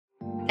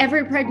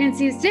every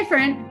pregnancy is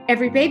different,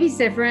 every baby's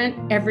different,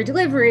 every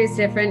delivery is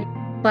different,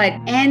 but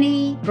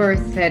any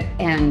birth that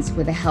ends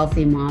with a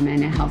healthy mom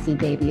and a healthy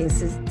baby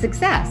is a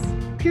success,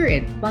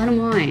 period, bottom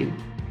line.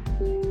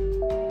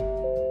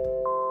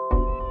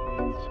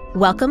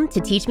 Welcome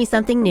to Teach Me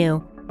Something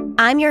New.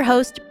 I'm your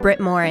host, Britt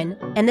Morin,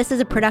 and this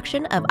is a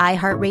production of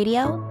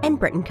iHeartRadio and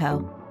Brit &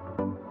 Co.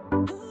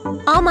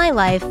 All my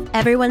life,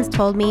 everyone's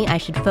told me I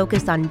should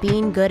focus on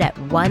being good at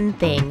one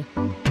thing.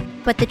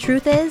 But the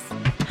truth is,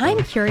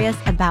 I'm curious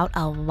about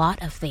a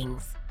lot of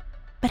things.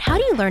 But how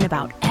do you learn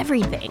about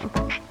everything?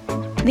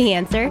 The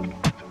answer?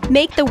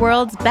 Make the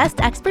world's best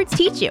experts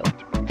teach you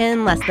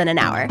in less than an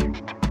hour.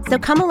 So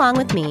come along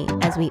with me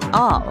as we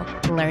all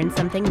learn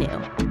something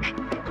new.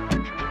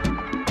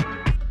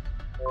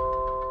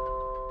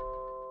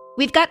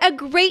 We've got a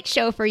great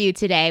show for you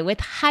today with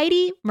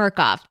Heidi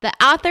Murkoff, the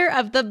author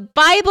of the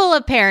Bible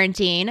of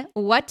Parenting,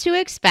 What to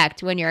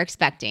Expect When You're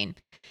Expecting.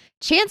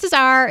 Chances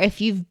are, if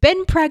you've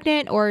been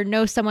pregnant or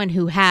know someone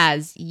who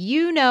has,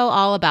 you know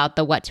all about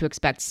the What to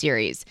Expect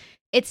series.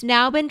 It's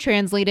now been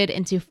translated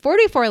into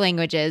 44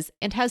 languages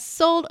and has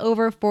sold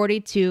over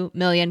 42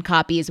 million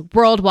copies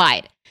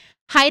worldwide.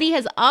 Heidi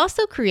has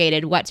also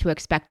created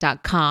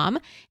whattoexpect.com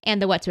and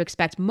the What to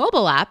Expect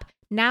mobile app,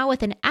 now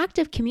with an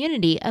active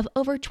community of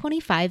over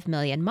 25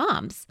 million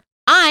moms.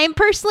 I'm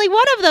personally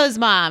one of those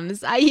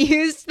moms. I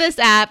used this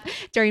app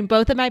during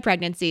both of my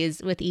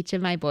pregnancies with each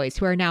of my boys,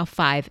 who are now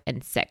 5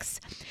 and 6.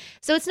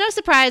 So it's no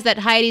surprise that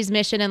Heidi's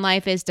mission in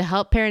life is to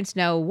help parents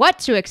know what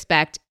to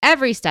expect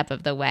every step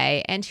of the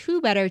way, and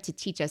who better to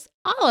teach us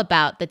all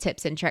about the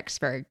tips and tricks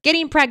for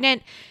getting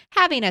pregnant,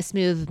 having a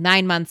smooth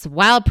 9 months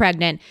while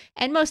pregnant,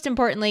 and most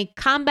importantly,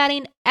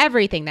 combating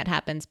everything that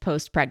happens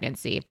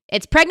post-pregnancy.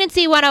 It's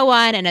Pregnancy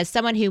 101, and as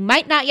someone who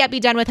might not yet be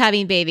done with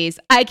having babies,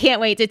 I can't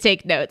wait to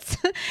take notes.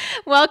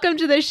 Welcome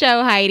to the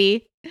show,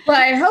 Heidi.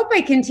 Well, I hope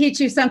I can teach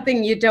you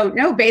something you don't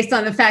know based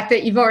on the fact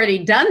that you've already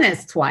done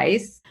this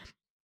twice.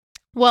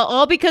 Well,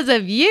 all because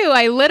of you.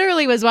 I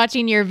literally was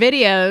watching your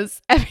videos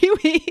every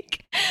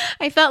week.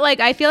 I feel like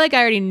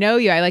I already know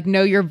you. I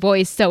know your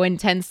voice so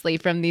intensely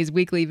from these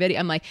weekly videos.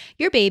 I'm like,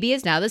 your baby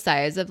is now the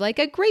size of like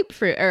a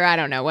grapefruit, or I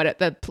don't know what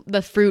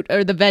the fruit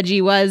or the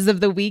veggie was of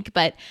the week,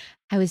 but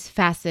I was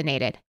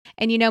fascinated.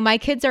 And my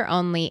kids are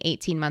only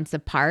 18 months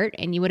apart,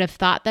 and you would have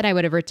thought that I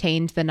would have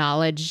retained the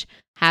knowledge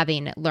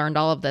having learned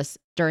all of this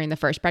during the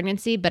first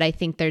pregnancy, but I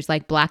think there's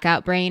like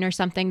blackout brain or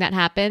something that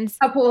happens.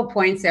 A couple of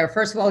points there.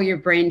 First of all, your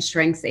brain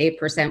shrinks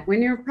 8%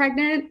 when you're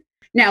pregnant.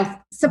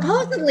 Now,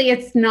 supposedly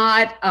it's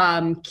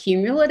not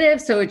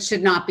cumulative, so it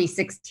should not be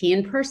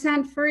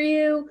 16% for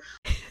you.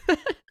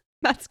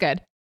 That's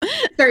good.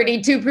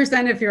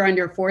 32% if you're on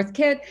your fourth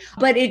kid,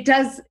 but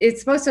it's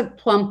supposed to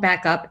plump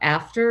back up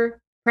after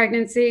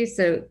pregnancy.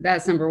 So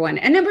that's number one.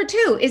 And number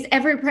two is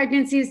every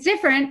pregnancy is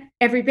different.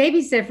 Every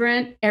baby's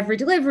different. Every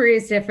delivery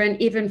is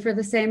different, even for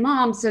the same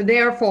mom. So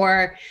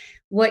therefore,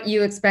 what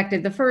you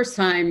expected the first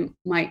time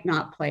might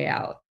not play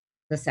out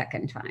the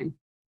second time.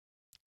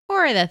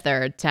 Or the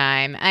third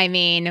time. I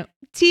mean,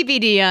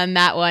 TBD on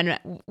that one.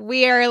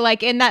 We are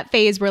like in that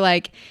phase where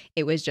like,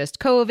 it was just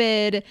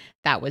COVID.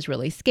 That was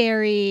really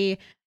scary.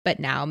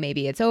 But now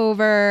maybe it's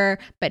over.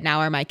 But now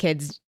are my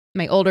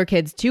older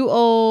kids too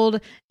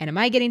old? And am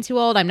I getting too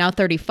old? I'm now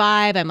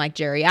 35. I'm like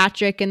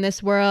geriatric in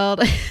this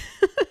world.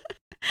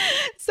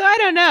 So I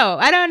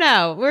don't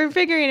know. We're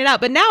figuring it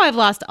out. But now I've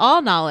lost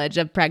all knowledge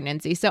of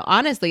pregnancy. So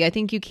honestly, I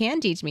think you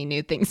can teach me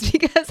new things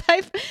because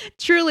I've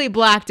truly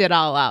blacked it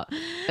all out.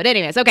 But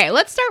anyways, okay,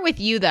 let's start with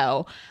you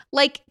though.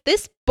 Like,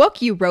 this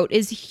book you wrote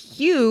is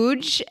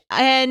huge,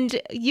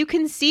 and you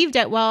conceived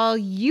it while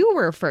you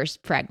were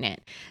first pregnant.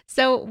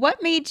 So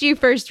what made you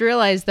first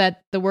realize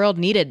that the world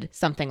needed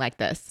something like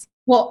this?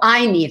 Well,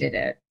 I needed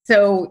it.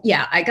 So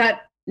yeah, I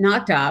got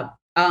knocked up.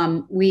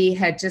 We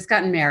had just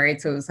gotten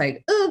married. So it was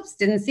like, oops,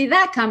 didn't see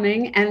that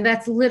coming. And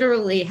that's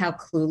literally how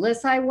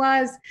clueless I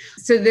was.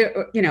 So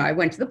there, I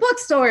went to the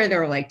bookstore. There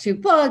were like 2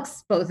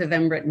 books, both of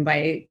them written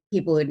by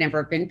people who'd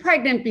never been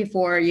pregnant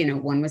before.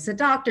 One was a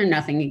doctor,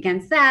 nothing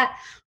against that.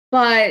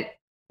 But,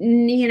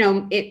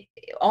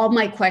 all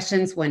my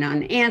questions went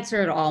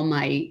unanswered. All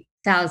my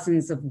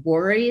thousands of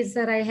worries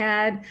that I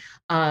had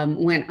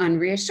went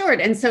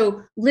unreassured. And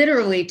so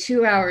literally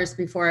 2 hours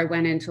before I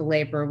went into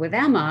labor with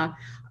Emma,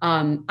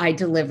 I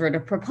delivered a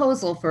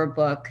proposal for a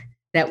book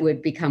that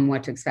would become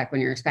What to Expect When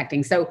You're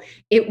Expecting. So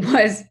it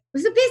was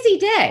a busy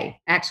day,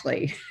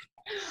 actually.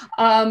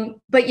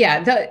 But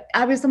yeah,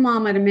 I was a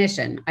mom on a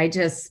mission.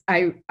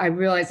 I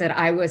realized that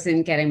I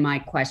wasn't getting my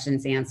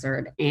questions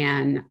answered,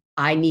 and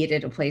I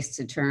needed a place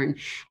to turn.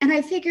 And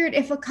I figured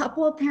if a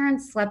couple of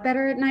parents slept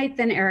better at night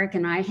than Eric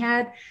and I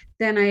had,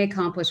 then I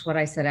accomplished what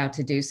I set out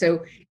to do.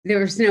 So there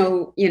was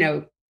no,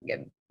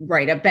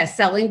 write a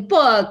best-selling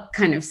book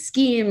kind of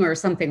scheme or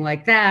something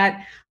like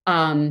that.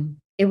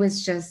 It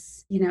was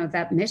just,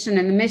 that mission,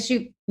 and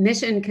the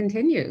mission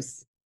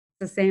continues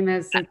the same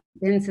as it's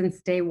been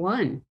since day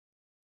one.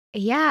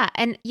 Yeah.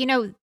 And,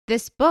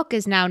 This book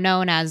is now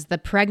known as the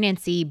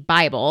Pregnancy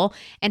Bible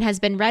and has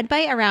been read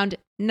by around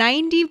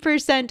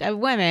 90% of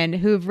women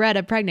who've read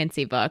a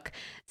pregnancy book.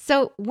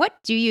 So, what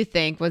do you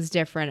think was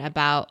different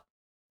about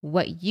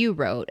what you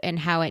wrote and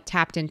how it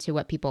tapped into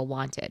what people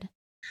wanted?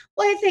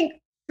 Well, I think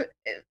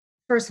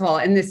first of all,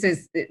 and this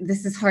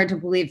is hard to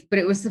believe, but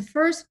it was the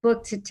first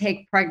book to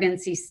take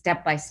pregnancy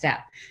step by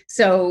step.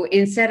 So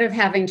instead of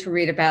having to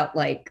read about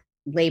like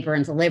labor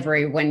and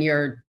delivery when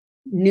you're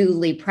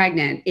newly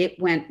pregnant, it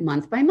went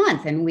month by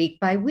month and week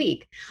by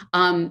week.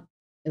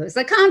 It was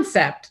a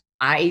concept.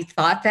 I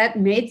thought that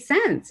made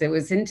sense. It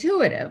was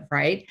intuitive,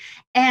 right?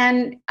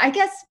 And I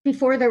guess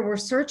before there were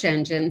search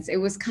engines, it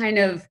was kind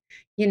of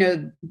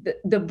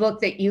the book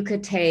that you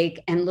could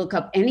take and look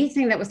up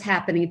anything that was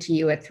happening to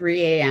you at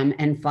 3 a.m.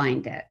 and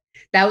find it.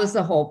 That was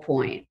the whole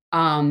point,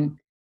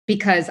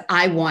 because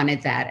I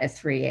wanted that at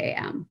 3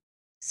 a.m.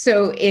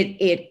 So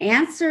it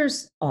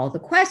answers all the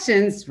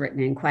questions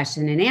written in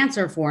question and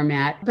answer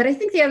format. But I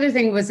think the other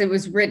thing was it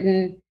was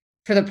written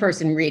for the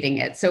person reading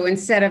it. So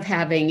instead of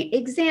having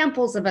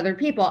examples of other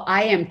people,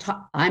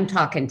 I'm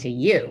talking to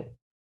you.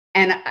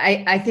 And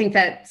I think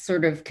that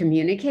sort of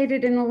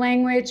communicated in the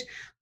language.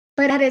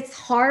 But at its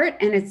heart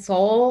and its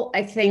soul,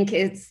 I think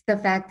it's the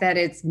fact that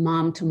it's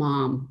mom to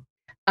mom.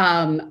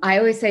 I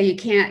always say you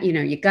can't,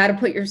 you got to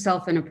put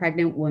yourself in a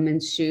pregnant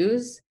woman's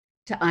shoes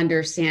to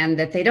understand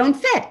that they don't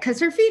fit because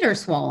her feet are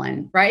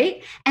swollen,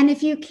 right? And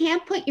if you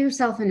can't put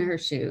yourself in her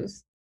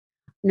shoes,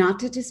 not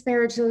to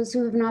disparage those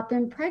who have not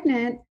been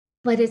pregnant,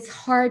 but it's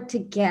hard to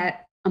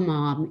get a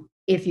mom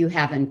if you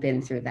haven't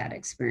been through that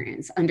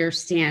experience,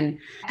 understand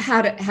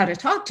how to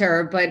talk to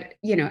her, but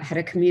how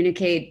to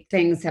communicate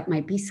things that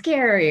might be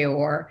scary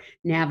or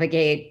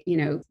navigate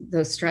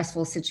those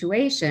stressful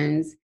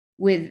situations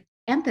with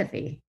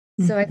empathy.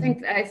 So I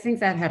think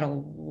that had a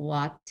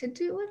lot to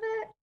do with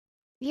it.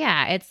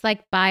 Yeah, it's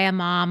like by a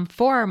mom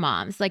for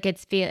moms. Like it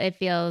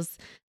feels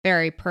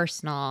very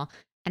personal,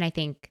 and I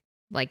think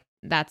like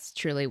that's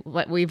truly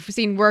what we've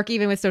seen work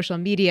even with social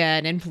media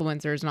and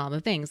influencers and all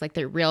the things. Like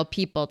they're real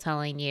people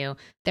telling you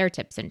their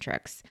tips and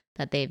tricks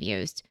that they've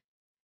used.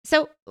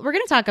 So, we're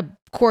going to talk of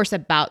course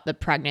about the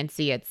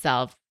pregnancy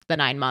itself, the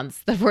 9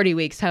 months, the 40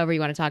 weeks, however you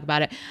want to talk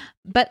about it.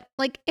 But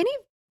like any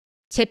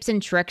tips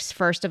and tricks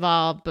first of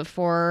all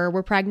before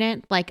we're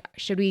pregnant? Like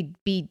should we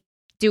be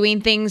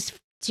doing things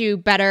to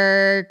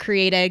better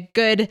create a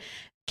good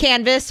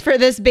canvas for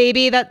this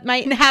baby that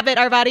might inhabit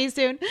our bodies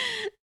soon?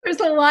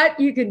 There's a lot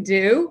you can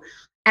do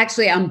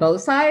actually on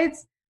both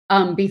sides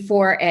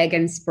before egg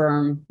and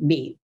sperm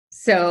meet.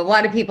 So a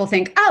lot of people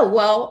think, oh,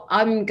 well,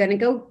 I'm going to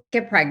go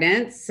get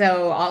pregnant,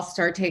 so I'll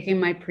start taking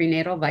my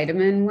prenatal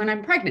vitamin when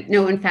I'm pregnant.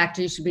 No, in fact,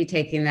 you should be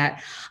taking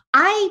that.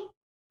 I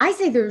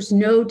say there's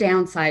no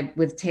downside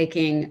with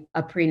taking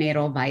a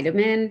prenatal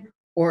vitamin,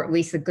 or at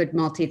least a good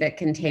multi that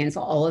contains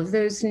all of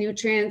those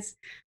nutrients,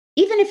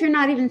 even if you're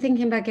not even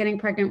thinking about getting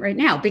pregnant right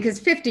now,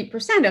 because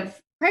 50% of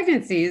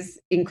pregnancies,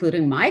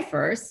 including my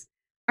first,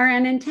 are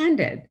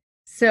unintended.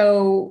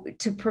 So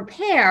to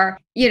prepare,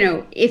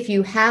 if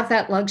you have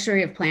that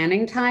luxury of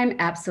planning time,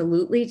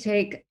 absolutely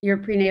take your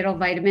prenatal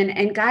vitamin.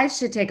 And guys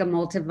should take a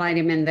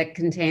multivitamin that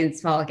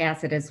contains folic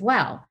acid as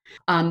well.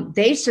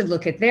 They should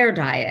look at their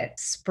diet.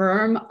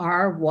 Sperm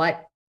are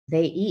what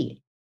they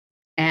eat.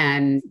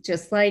 And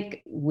just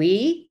like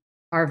we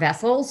are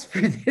vessels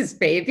for this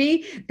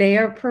baby, they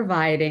are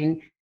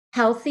providing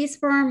healthy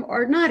sperm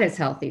or not as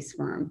healthy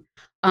sperm.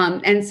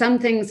 And some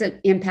things that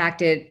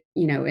impacted,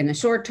 in the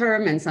short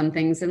term and some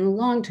things in the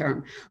long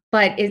term.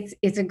 But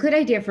it's a good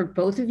idea for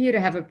both of you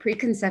to have a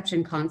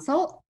preconception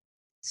consult.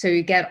 So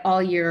you get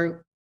all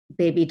your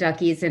baby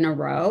duckies in a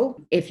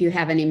row. If you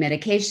have any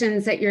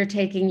medications that you're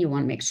taking, you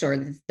want to make sure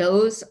that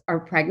those are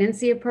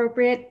pregnancy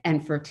appropriate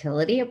and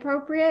fertility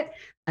appropriate.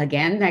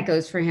 Again, that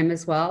goes for him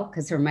as well,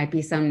 because there might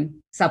be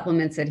some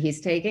supplements that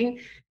he's taking,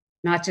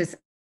 not just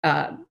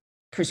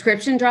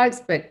prescription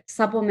drugs, but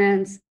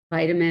supplements,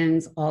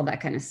 vitamins, all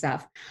that kind of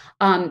stuff.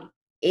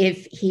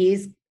 If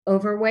he's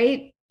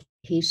overweight,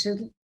 he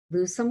should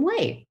lose some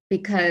weight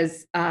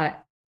because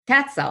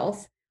fat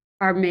cells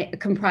are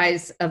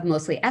comprised of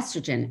mostly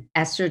estrogen.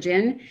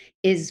 Estrogen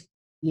is,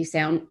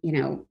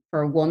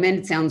 for a woman,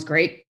 it sounds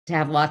great to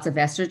have lots of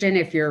estrogen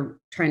if you're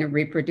trying to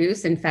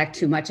reproduce. In fact,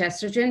 too much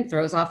estrogen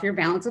throws off your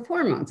balance of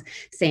hormones.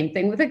 Same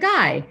thing with a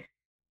guy.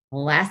 The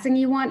last thing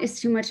you want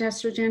is too much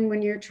estrogen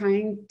when you're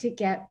trying to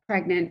get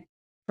pregnant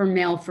for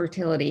male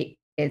fertility.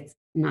 It's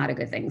not a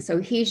good thing. So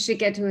he should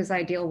get to his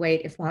ideal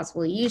weight if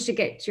possible. You should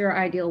get to your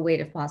ideal weight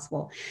if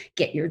possible.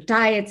 Get your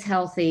diets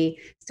healthy,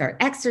 start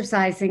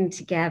exercising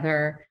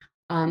together.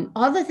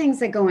 All the things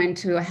that go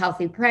into a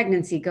healthy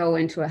pregnancy go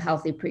into a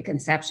healthy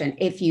preconception.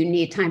 If you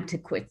need time to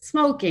quit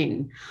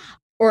smoking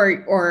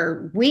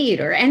or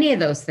weed or any of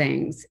those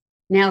things,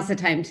 now's the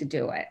time to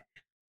do it.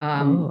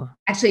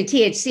 Actually,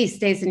 THC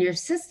stays in your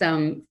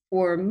system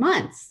for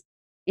months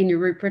in your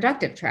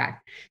reproductive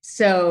tract.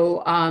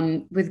 So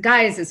with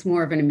guys, it's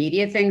more of an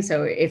immediate thing.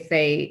 So if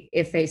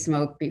they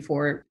smoke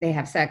before they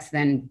have sex,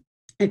 then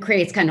it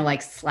creates kind of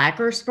like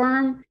slacker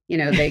sperm.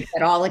 They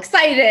get all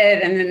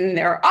excited and then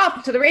they're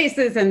off to the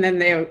races, and then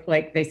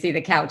they see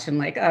the couch and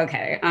like,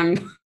 okay,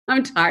 I'm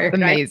tired.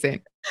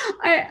 Amazing.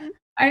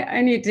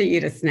 I need to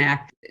eat a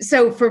snack.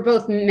 So for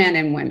both men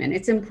and women,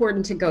 it's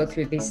important to go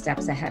through these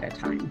steps ahead of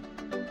time.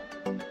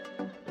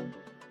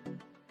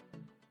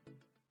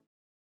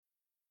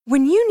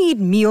 When you need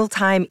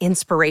mealtime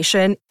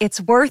inspiration,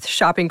 it's worth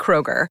shopping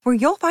Kroger, where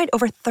you'll find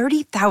over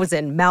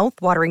 30,000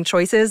 mouth-watering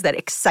choices that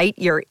excite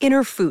your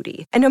inner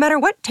foodie. And no matter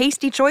what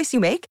tasty choice you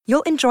make,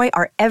 you'll enjoy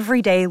our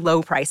everyday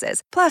low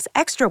prices, plus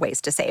extra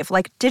ways to save,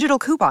 like digital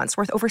coupons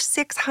worth over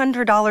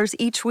 $600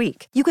 each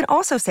week. You can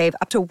also save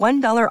up to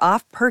 $1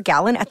 off per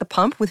gallon at the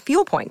pump with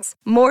fuel points.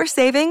 More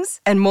savings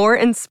and more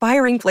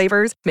inspiring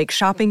flavors make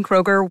shopping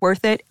Kroger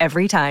worth it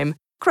every time.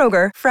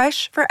 Kroger,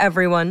 fresh for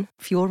everyone.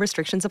 Fuel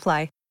restrictions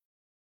apply.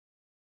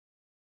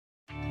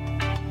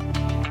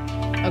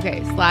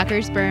 Okay,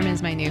 slacker sperm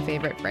is my new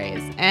favorite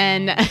phrase.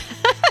 And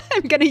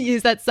I'm going to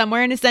use that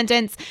somewhere in a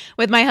sentence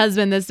with my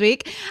husband this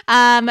week.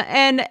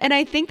 And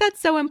I think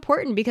that's so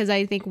important because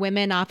I think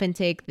women often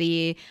take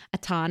the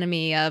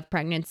autonomy of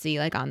pregnancy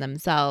like on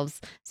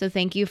themselves. So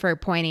thank you for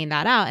pointing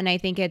that out. And I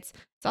think it's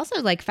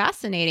also like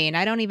fascinating.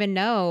 I don't even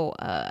know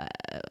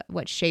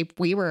what shape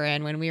we were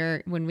in when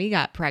we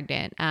got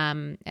pregnant.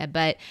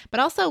 But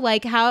also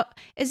like, how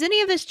is any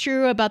of this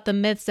true about the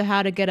myths of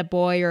how to get a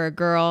boy or a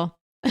girl?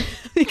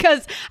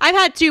 Because I've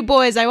had 2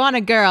 boys. I want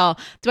a girl.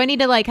 Do I need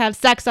to like have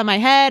sex on my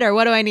head, or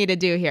what do I need to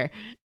do here?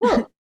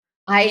 Well,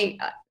 I'm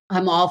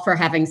all for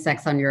having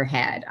sex on your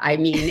head. I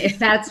mean, if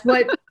that's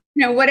what,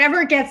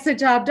 whatever gets the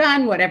job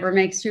done, whatever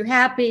makes you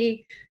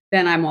happy,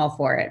 then I'm all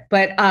for it.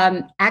 But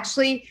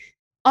actually,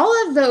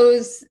 all of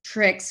those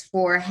tricks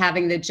for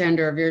having the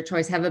gender of your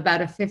choice have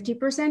about a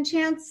 50%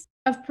 chance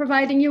of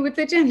providing you with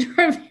the gender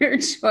of your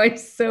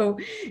choice. So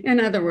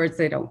in other words,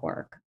 they don't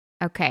work.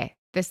 Okay.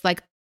 This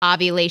like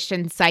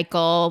ovulation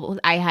cycle,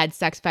 I had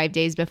sex 5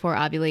 days before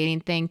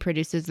ovulating thing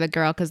produces the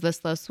girl because the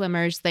slow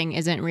swimmers thing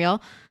isn't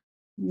real?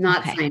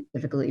 Not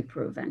scientifically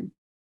proven.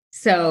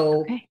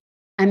 So,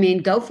 I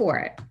mean, go for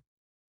it.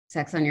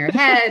 Sex on your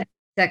head,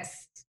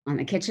 sex on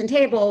the kitchen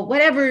table,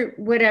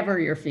 whatever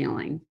you're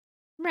feeling.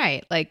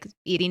 Right. Like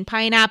eating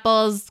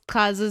pineapples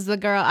causes the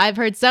girl. I've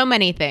heard so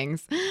many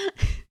things.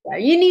 Yeah,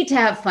 you need to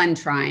have fun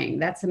trying.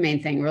 That's the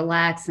main thing.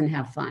 Relax and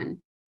have fun.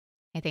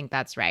 I think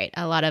that's right.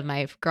 A lot of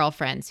my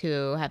girlfriends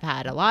who have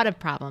had a lot of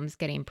problems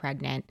getting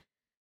pregnant,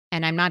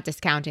 and I'm not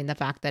discounting the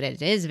fact that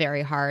it is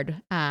very hard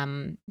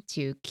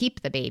to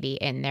keep the baby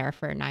in there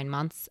for 9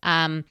 months,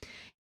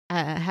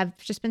 have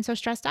just been so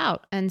stressed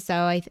out. And so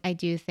I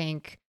do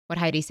think what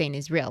Heidi's saying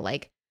is real.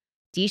 Like,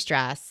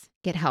 de-stress,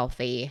 get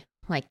healthy,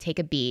 like take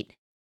a beat,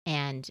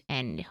 and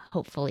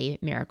hopefully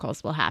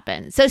miracles will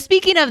happen. So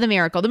speaking of the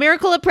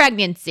miracle of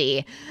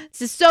pregnancy,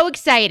 this is so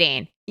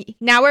exciting.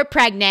 Now we're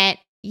pregnant.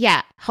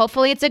 Yeah,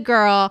 hopefully it's a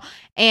girl.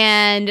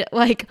 And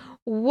like,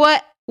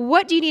 what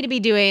do you need to be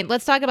doing?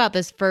 Let's talk about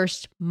this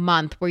first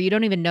month where you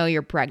don't even know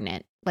you're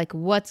pregnant. Like,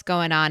 what's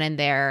going on in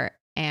there?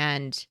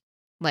 And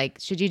like,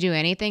 should you do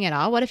anything at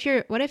all? What if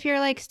you're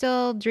like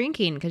still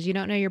drinking because you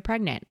don't know you're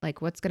pregnant?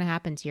 Like, what's going to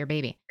happen to your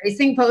baby?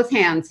 Raising both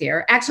hands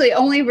here. Actually,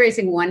 only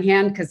raising one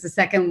hand because the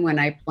second one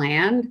I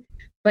planned.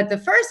 But the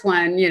first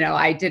one,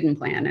 I didn't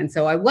plan. And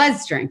so I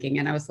was drinking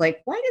and I was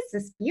like, why does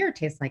this beer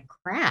taste like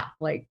crap?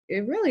 Like,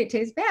 it really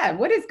tastes bad.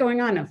 What is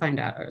going on? And find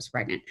out I was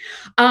pregnant.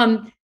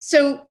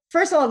 So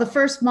first of all, the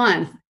first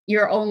month,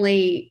 you're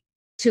only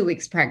 2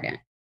 weeks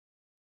pregnant.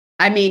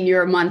 I mean,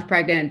 you're a month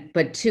pregnant,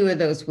 but 2 of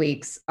those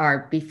weeks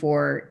are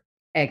before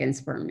egg and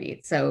sperm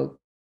meet. So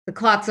the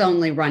clock's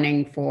only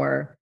running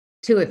for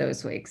 2 of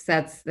those weeks.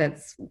 That's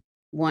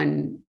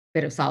one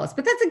bit of solace.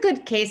 But that's a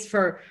good case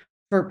for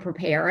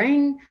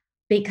preparing.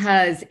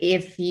 Because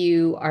if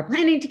you are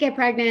planning to get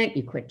pregnant,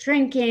 you quit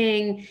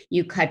drinking,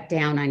 you cut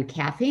down on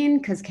caffeine,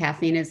 because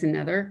caffeine is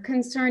another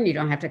concern. You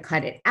don't have to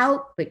cut it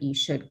out, but you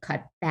should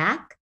cut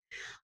back.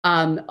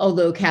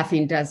 Although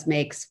caffeine does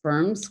make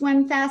sperm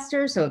swim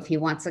faster. So if he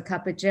wants a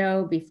cup of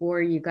Joe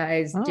before you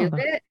guys do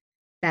it,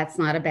 that's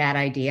not a bad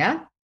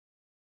idea.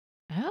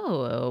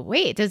 Oh,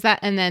 wait, does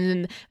that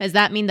mean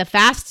the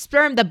fast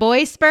sperm, the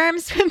boy sperm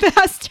swim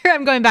faster?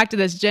 I'm going back to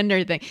this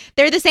gender thing.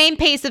 They're the same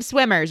pace of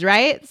swimmers,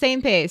 right?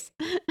 Same pace.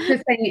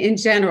 The thing in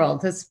general,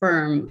 the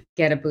sperm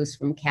get a boost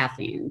from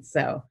caffeine.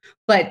 So,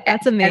 but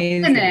that's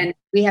amazing. As women,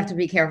 we have to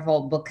be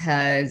careful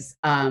because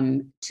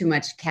too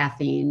much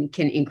caffeine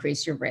can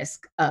increase your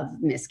risk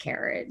of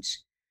miscarriage.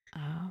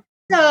 Oh.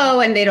 So,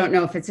 and they don't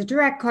know if it's a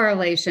direct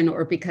correlation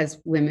or because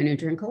women who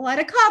drink a lot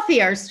of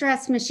coffee are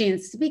stress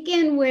machines to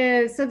begin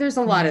with. So there's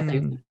a lot of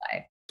things in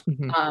play.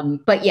 Mm-hmm.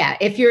 But yeah,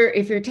 if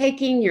you're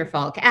taking your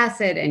folic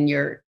acid and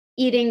you're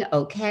eating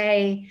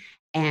okay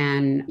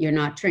and you're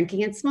not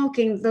drinking and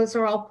smoking, those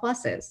are all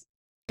pluses.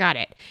 Got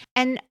it.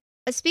 And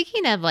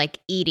speaking of like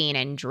eating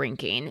and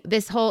drinking,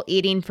 this whole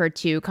eating for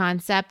 2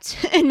 concept,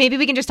 and maybe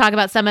we can just talk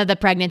about some of the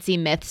pregnancy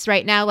myths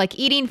right now, like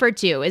eating for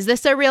 2. Is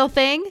this a real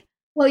thing?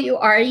 Well, you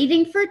are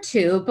eating for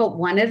 2, but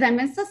one of them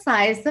is the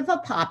size of a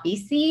poppy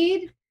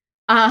seed.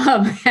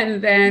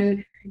 And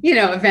then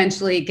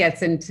eventually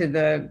gets into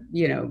the,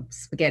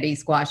 spaghetti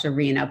squash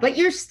arena, but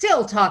you're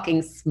still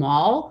talking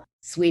small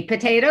sweet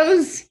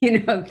potatoes,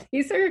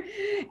 these are,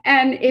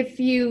 and if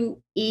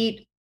you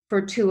eat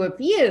for two of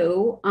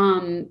you,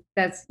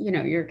 that's,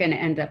 you're going to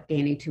end up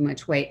gaining too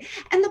much weight.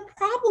 And the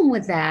problem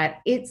with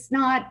that, it's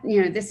not,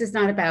 this is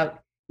not about,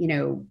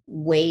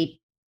 weight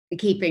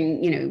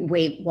keeping,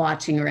 weight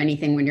watching or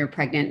anything when you're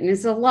pregnant. And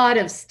there's a lot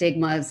of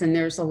stigmas and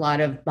there's a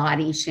lot of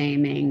body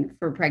shaming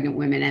for pregnant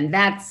women. And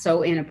that's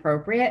so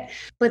inappropriate.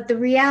 But the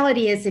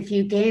reality is, if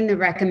you gain the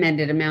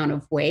recommended amount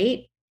of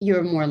weight,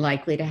 you're more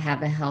likely to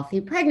have a healthy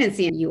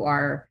pregnancy. And you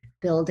are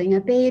building a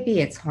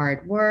baby. It's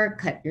hard work.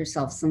 Cut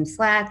yourself some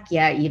slack.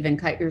 Yeah, even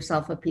cut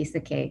yourself a piece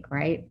of cake,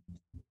 right?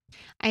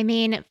 I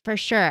mean, for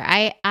sure.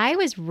 I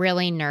was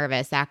really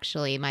nervous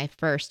actually my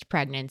first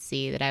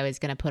pregnancy that I was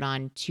going to put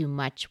on too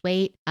much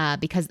weight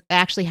because it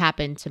actually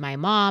happened to my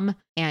mom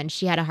and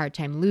she had a hard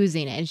time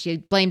losing it and she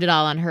blamed it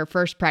all on her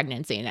first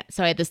pregnancy. And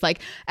so I had this like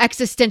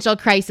existential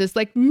crisis,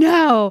 like,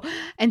 no.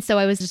 And so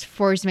I was just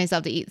forcing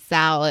myself to eat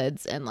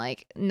salads and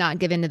like not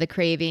give in to the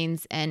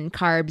cravings and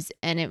carbs.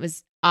 And it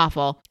was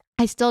awful.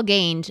 I still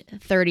gained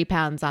 30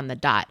 pounds on the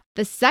dot.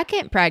 The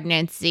second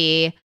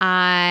pregnancy,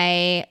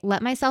 I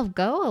let myself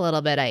go a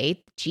little bit. I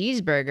ate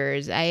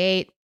cheeseburgers. I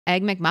ate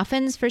Egg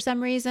McMuffins for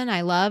some reason.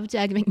 I loved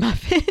Egg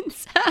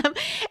McMuffins.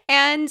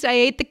 And I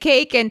ate the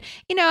cake and,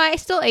 I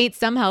still ate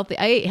I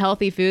ate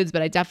healthy foods,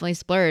 but I definitely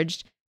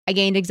splurged. I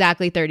gained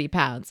exactly 30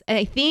 pounds. And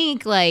I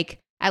think like,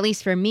 at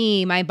least for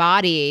me, my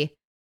body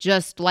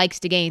just likes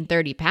to gain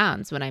 30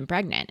 pounds when I'm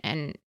pregnant.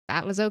 And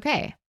that was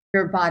okay.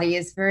 Your body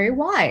is very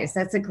wise.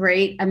 That's a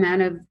great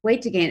amount of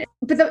weight to gain.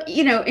 But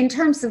in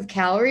terms of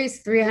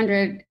calories,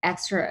 300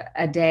 extra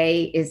a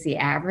day is the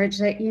average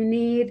that you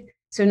need.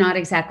 So not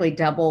exactly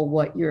double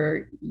what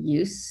you're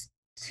used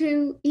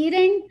to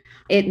eating.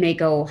 It may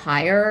go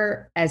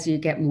higher as you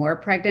get more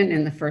pregnant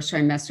in the first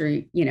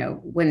trimester.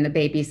 When the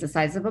baby's the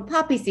size of a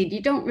poppy seed,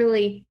 you don't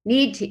really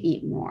need to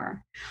eat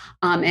more.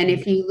 And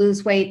if you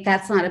lose weight,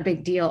 that's not a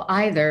big deal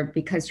either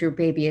because your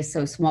baby is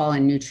so small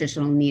and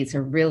nutritional needs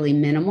are really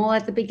minimal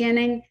at the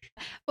beginning.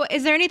 Well,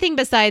 is there anything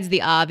besides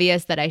the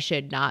obvious that I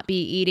should not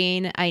be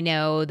eating? I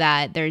know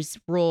that there's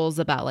rules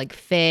about like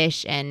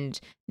fish and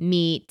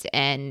meat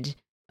and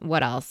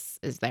what else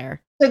is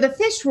there? So the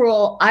fish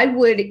rule, I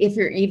would, if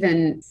you're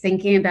even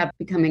thinking about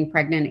becoming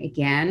pregnant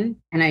again,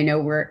 and I know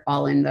we're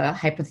all in the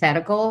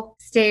hypothetical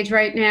stage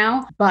right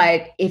now,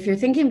 but if you're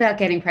thinking about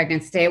getting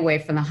pregnant, stay away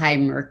from the high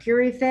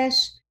mercury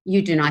fish.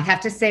 You do not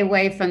have to stay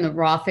away from the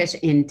raw fish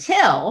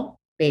until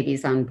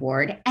baby's on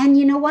board. And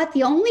you know what?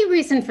 The only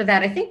reason for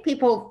that, I think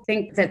people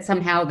think that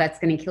somehow that's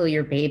going to kill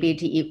your baby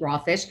to eat raw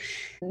fish.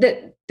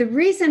 The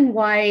reason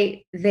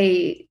why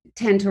they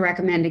tend to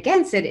recommend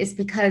against it is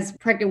because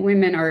pregnant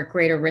women are at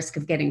greater risk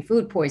of getting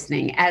food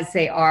poisoning, as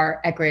they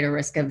are at greater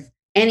risk of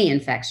any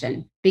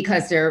infection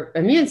because their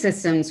immune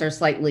systems are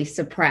slightly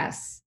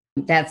suppressed.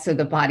 That's so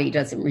the body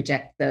doesn't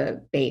reject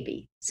the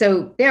baby.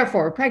 So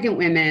therefore, pregnant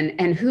women,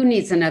 and who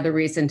needs another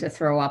reason to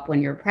throw up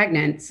when you're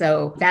pregnant?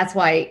 So that's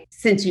why,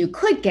 since you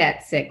could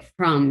get sick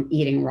from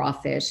eating raw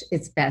fish,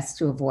 it's best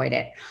to avoid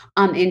it.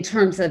 In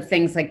terms of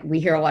things like we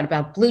hear a lot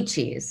about blue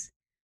cheese,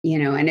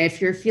 and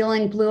if you're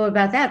feeling blue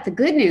about that, the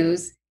good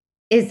news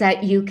is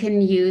that you can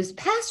use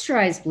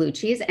pasteurized blue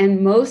cheese,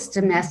 and most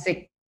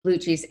domestic blue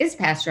cheese is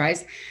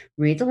pasteurized.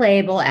 Read the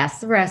label,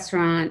 ask the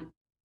restaurant,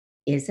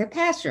 is it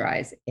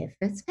pasteurized? If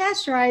it's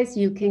pasteurized,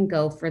 you can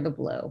go for the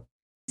blue.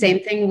 Same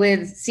thing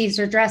with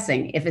Caesar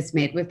dressing. If it's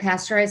made with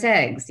pasteurized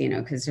eggs,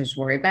 because there's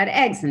worry about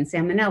eggs and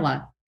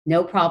salmonella,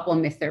 no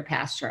problem if they're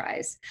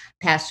pasteurized.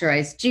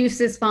 Pasteurized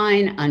juice is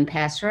fine,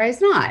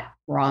 unpasteurized not.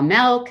 Raw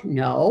milk,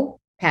 no.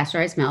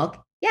 Pasteurized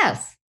milk,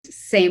 yes.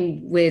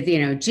 Same with,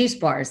 juice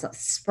bars,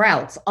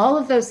 sprouts, all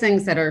of those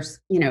things that are,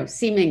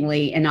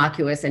 seemingly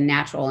innocuous and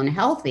natural and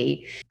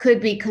healthy could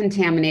be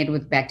contaminated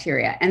with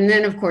bacteria. And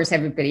then, of course,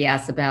 everybody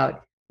asks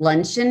about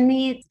luncheon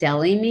meats,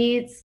 deli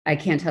meats. I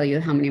can't tell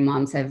you how many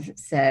moms have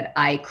said,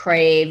 I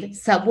crave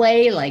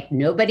Subway like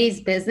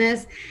nobody's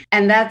business.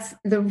 And that's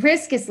the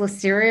risk is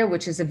listeria,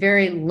 which is a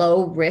very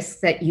low risk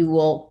that you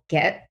will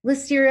get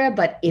listeria.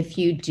 But if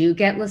you do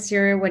get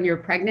listeria when you're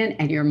pregnant,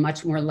 and you're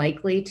much more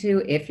likely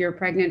to if you're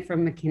pregnant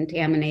from a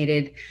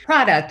contaminated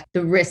product,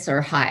 the risks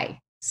are high.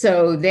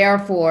 So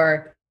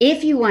therefore,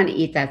 if you want to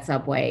eat that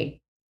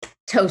Subway,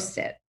 toast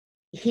it,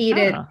 heat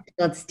it,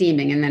 it's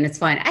steaming, and then it's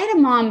fine. I had a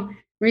mom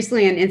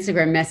recently on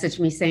Instagram messaged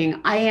me saying,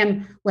 I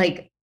am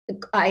like,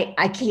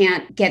 I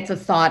can't get the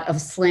thought of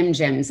Slim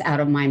Jims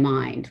out of my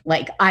mind.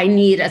 Like, I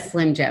need a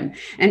Slim Jim.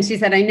 And she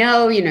said, I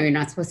know, you're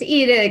not supposed to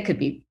eat it. It could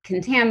be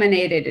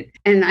contaminated.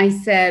 And I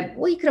said,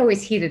 well, you could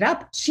always heat it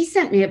up. She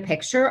sent me a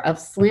picture of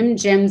Slim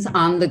Jims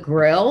on the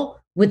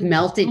grill with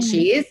melted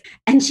cheese.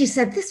 And she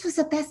said, this was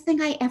the best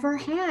thing I ever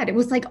had. It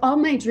was like all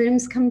my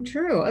dreams come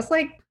true. I was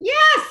like,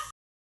 yes.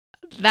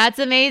 That's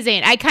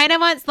amazing. I kind of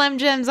want Slim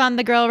Jims on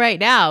the grill right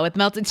now with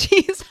melted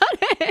cheese on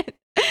it.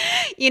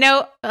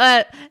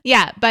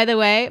 Yeah, by the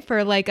way,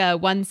 for like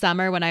one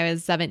summer when I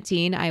was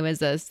 17, I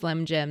was a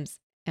Slim Jims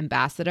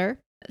ambassador.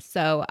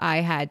 So I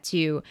had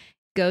to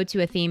go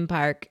to a theme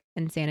park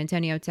in San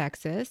Antonio,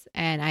 Texas,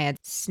 and I had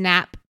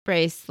snap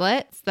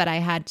bracelets that I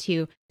had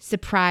to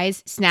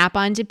surprise snap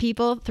onto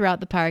people throughout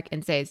the park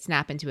and say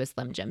snap into a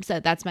Slim Jim. So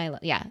that's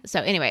yeah.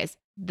 So anyways,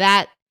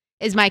 that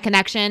is my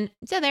connection.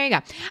 So there you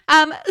go.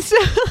 So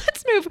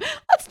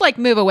let's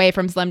move away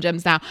from Slim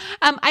Jims now.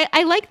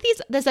 I like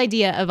this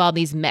idea of all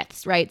these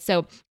myths, right?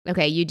 So,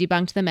 okay, you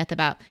debunked the myth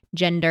about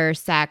gender,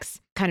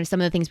 sex, kind of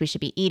some of the things we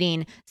should be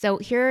eating. So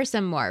here are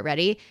some more.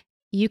 Ready?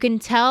 You can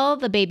tell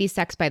the baby's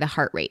sex by the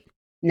heart rate.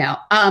 No.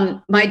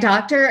 My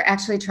doctor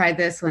actually tried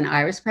this when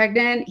I was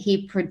pregnant.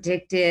 He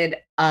predicted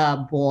a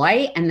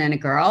boy and then a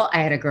girl.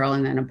 I had a girl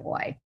and then a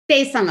boy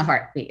based on the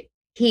heartbeat.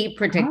 He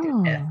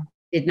predicted this.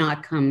 Did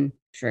not come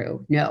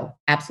true. No,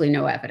 absolutely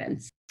no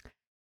evidence.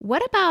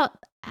 What about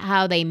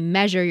how they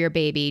measure your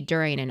baby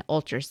during an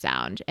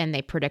ultrasound and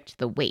they predict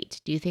the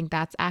weight? Do you think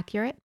that's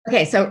accurate?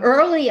 Okay, so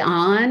early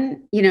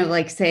on,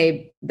 like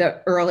say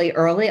the early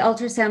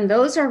ultrasound,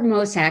 those are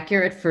most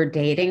accurate for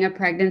dating a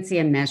pregnancy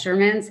and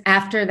measurements.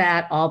 After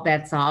that, all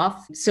bets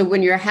off. So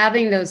when you're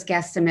having those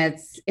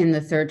guesstimates in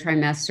the third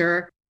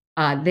trimester,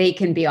 they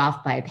can be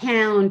off by a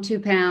pound, 2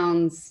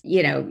 pounds,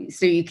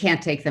 so you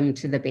can't take them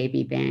to the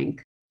baby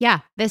bank.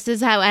 Yeah, this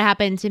is how it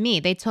happened to me.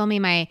 They told me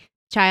my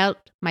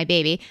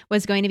baby,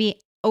 was going to be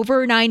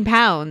over 9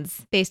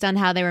 pounds based on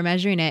how they were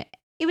measuring it.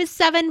 It was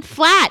 7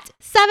 flat.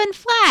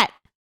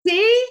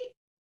 See?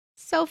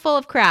 So full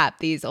of crap,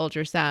 these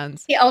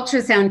ultrasounds. The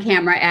ultrasound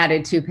camera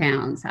added 2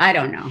 pounds. I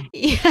don't know.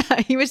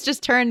 Yeah, he was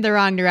just turned the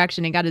wrong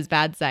direction and got his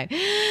bad side.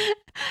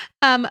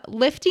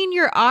 Lifting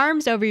your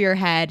arms over your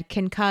head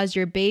can cause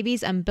your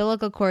baby's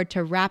umbilical cord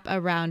to wrap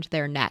around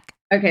their neck.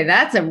 Okay,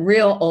 that's a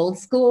real old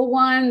school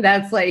one.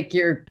 That's like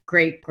your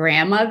great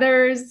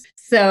grandmother's.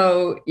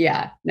 So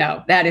yeah,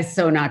 no, that is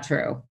so not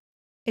true.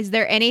 Is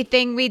there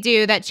anything we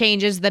do that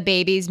changes the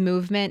baby's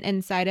movement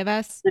inside of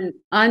us?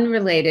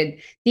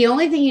 Unrelated. The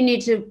only thing you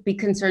need to be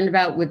concerned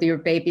about with your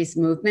baby's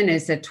movement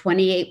is at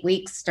 28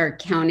 weeks, start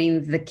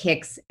counting the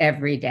kicks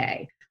every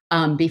day.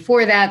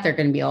 Before that, they're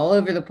going to be all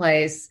over the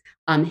place.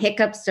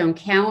 Hiccups don't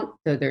count,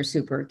 though they're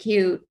super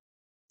cute.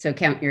 So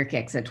count your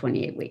kicks at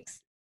 28 weeks.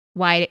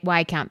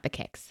 Why count the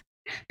kicks?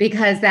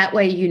 Because that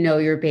way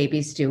your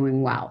baby's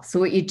doing well. So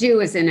what you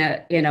do is in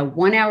a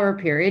 1 hour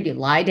period, you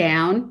lie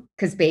down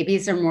because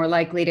babies are more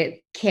likely to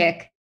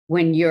kick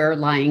when you're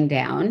lying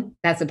down.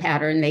 That's a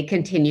pattern they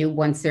continue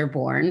once they're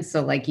born.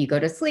 So like you go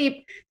to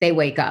sleep, they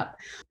wake up.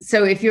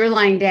 So if you're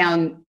lying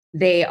down,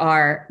 they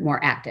are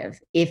more active.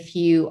 If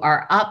you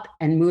are up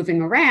and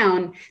moving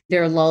around,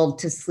 they're lulled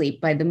to sleep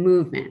by the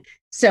movement.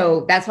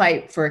 So that's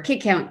why for a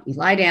kick count, you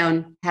lie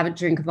down, have a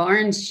drink of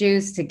orange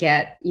juice to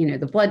get,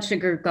 the blood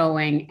sugar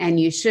going, and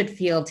you should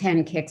feel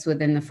 10 kicks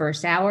within the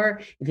first hour.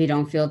 If you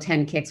don't feel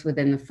 10 kicks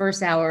within the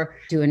first hour,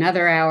 do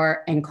another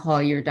hour and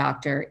call your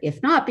doctor.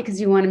 If not,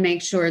 because you want to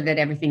make sure that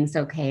everything's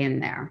okay in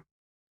there.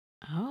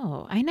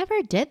 Oh, I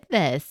never did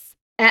this.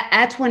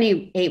 At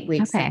 28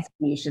 weeks, Okay. That's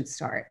when you should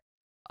start.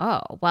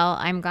 Oh, well,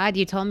 I'm glad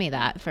you told me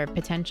that for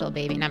potential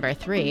baby number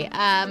 3.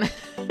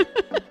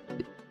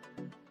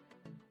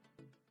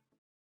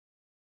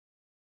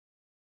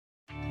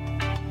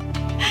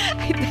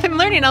 I'm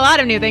learning a lot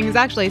of new things,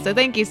 actually, so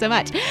thank you so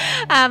much.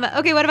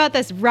 Okay, what about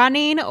this?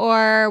 Running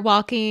or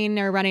walking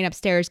or running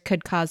upstairs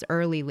could cause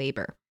early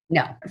labor.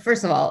 No,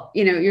 first of all,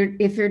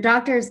 if your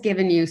doctor has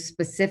given you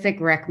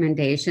specific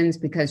recommendations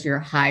because you're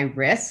high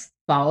risk,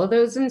 follow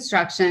those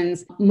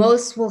instructions.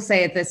 Most will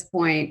say at this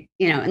point,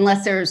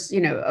 unless there's,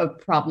 a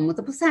problem with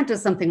the placenta,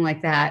 something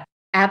like that,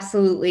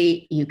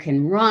 absolutely, you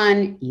can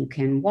run, you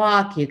can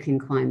walk, you can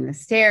climb the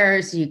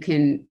stairs,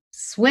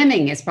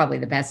 swimming is probably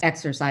the best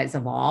exercise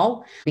of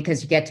all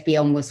because you get to be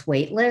almost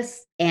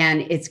weightless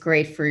and it's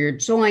great for your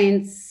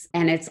joints.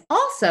 And it's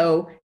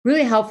also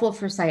really helpful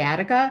for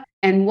sciatica.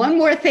 And one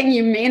more thing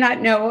you may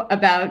not know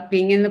about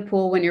being in the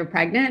pool when you're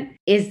pregnant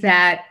is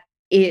that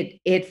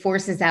it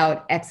forces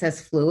out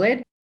excess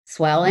fluid,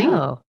 swelling.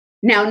 Oh.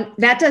 Now,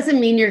 that doesn't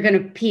mean you're going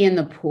to pee in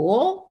the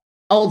pool,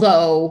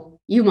 although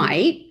you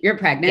might. You're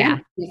pregnant. Yeah,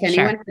 if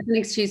anyone has an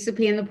excuse to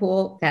pee in the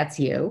pool, that's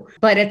you.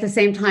 But at the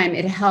same time,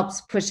 it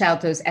helps push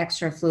out those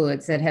extra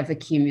fluids that have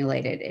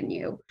accumulated in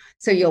you.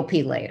 So you'll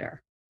pee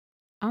later.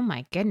 Oh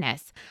my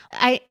goodness.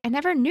 I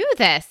never knew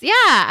this. Yeah,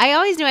 I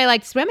always knew I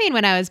liked swimming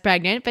when I was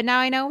pregnant, but now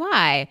I know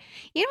why.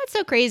 You know what's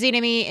so crazy to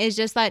me is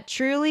just that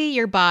truly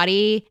your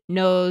body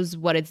knows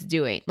what it's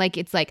doing. Like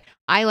it's like,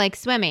 I like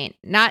swimming,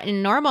 not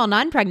in normal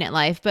non-pregnant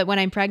life, but when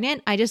I'm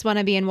pregnant, I just want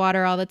to be in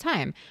water all the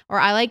time. Or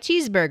I like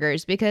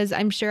cheeseburgers because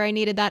I'm sure I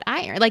needed that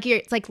iron. Like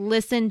it's like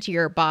listen to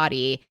your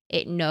body.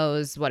 It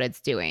knows what it's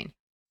doing.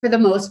 For the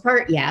most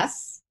part,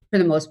 yes.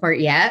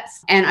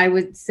 And I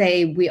would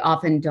say we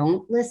often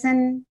don't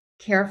listen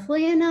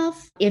carefully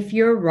enough. If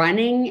you're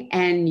running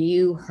and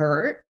you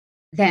hurt,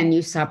 then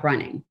you stop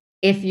running.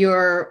 If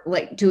you're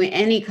like doing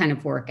any kind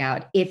of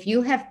workout, if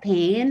you have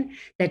pain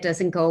that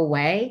doesn't go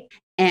away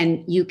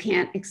and you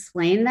can't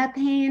explain that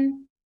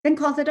pain, then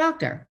call the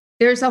doctor.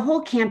 There's a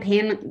whole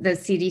campaign the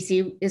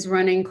CDC is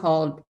running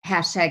called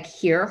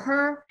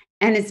 #HearHer.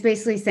 And it's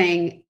basically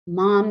saying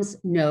moms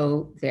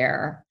know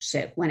their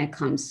shit when it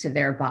comes to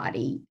their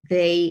body.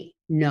 They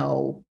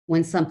know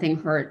when something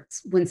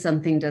hurts, when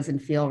something doesn't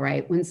feel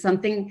right, when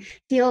something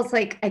feels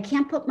like I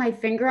can't put my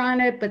finger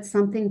on it, but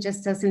something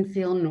just doesn't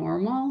feel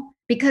normal.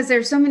 Because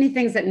there's so many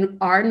things that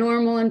are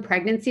normal in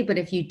pregnancy, but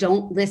if you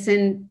don't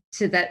listen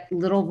to that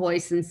little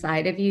voice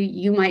inside of you,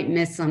 you might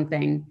miss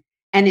something.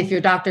 And if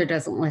your doctor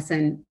doesn't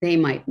listen, they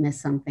might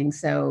miss something.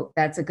 So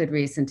that's a good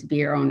reason to be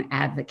your own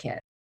advocate.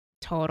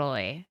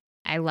 Totally.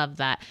 I love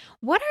that.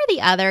 What are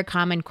the other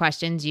common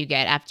questions you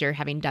get after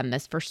having done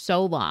this for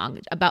so long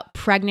about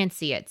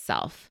pregnancy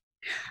itself?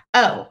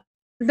 Oh,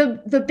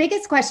 the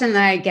biggest question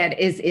that I get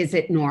is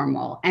it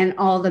normal? And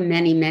all the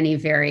many, many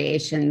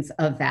variations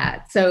of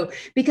that. So,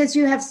 because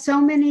you have so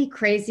many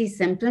crazy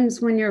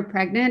symptoms when you're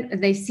pregnant,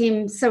 they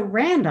seem so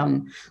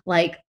random,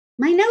 like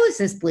my nose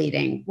is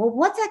bleeding. Well,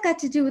 what's that got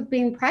to do with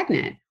being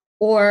pregnant?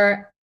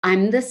 Or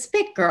I'm the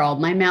spit girl.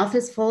 My mouth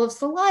is full of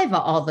saliva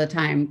all the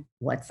time.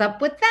 What's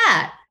up with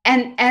that?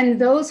 And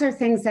those are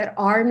things that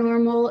are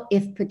normal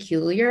if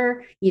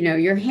peculiar. You know,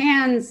 your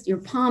hands, your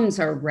palms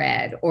are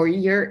red or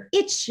you're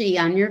itchy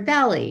on your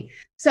belly.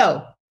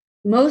 So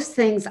most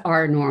things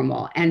are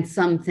normal and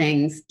some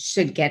things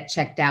should get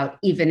checked out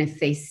even if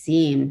they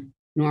seem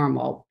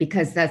normal,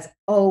 because it's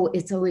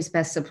always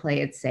best to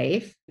play it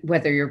safe,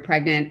 whether you're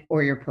pregnant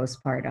or you're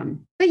postpartum.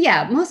 But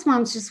yeah, most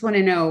moms just want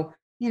to know,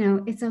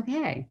 it's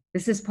okay.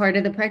 This is part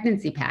of the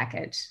pregnancy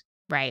package.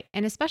 Right.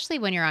 And especially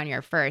when you're on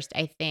your first,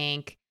 I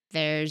think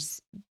there's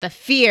the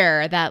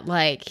fear that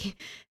like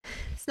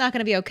it's not going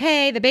to be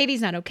okay. The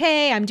baby's not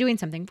okay. I'm doing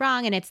something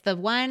wrong. And it's the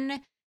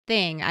one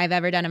thing I've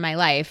ever done in my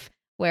life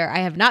where I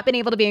have not been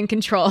able to be in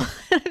control.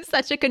 I'm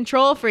such a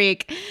control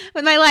freak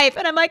with my life.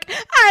 And I'm like,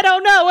 I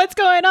don't know what's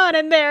going on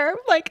in there.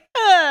 Like,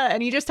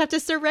 and you just have to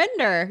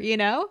surrender,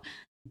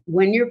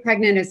 When you're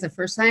pregnant as the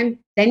first time,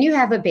 then you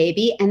have a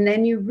baby, and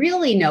then you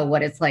really know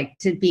what it's like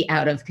to be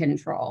out of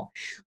control.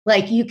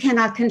 Like you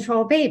cannot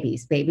control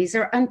babies. Babies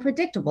are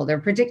unpredictable. They're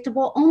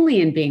predictable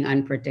only in being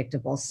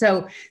unpredictable.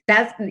 So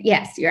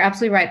yes, you're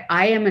absolutely right.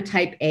 I am a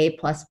type A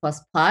plus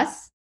plus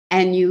plus,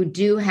 and you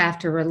do have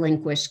to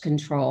relinquish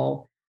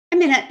control. I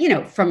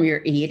mean, from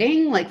your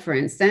eating, like for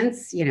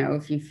instance,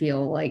 if you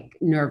feel like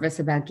nervous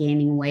about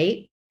gaining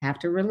weight, have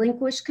to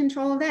relinquish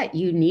control of that.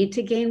 You need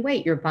to gain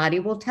weight. Your body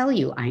will tell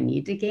you, I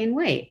need to gain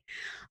weight.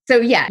 So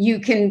yeah, you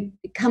can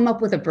come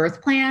up with a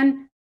birth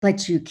plan,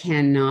 but you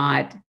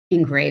cannot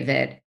engrave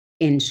it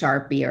in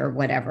Sharpie or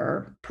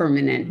whatever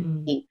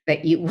permanent ink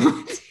that you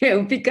want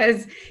to,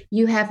 because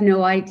you have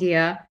no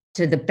idea.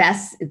 To the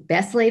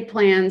best laid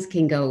plans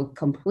can go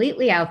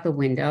completely out the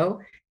window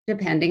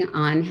depending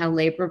on how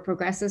labor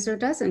progresses or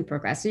doesn't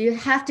progress. So you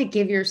have to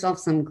give yourself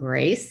some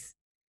grace,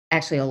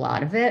 actually a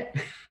lot of it,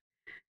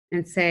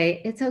 and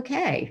say, it's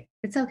okay.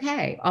 It's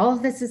okay. All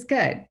of this is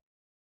good.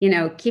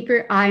 Keep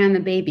your eye on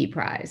the baby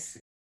prize.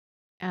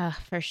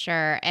 For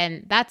sure.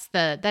 And that's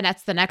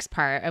the next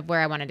part of where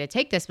I wanted to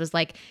take this was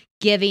like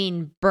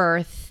giving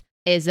birth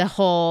is a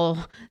whole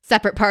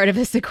separate part of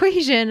this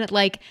equation.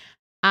 Like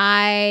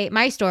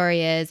my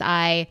story is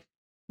I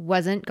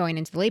wasn't going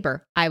into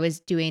labor. I was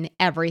doing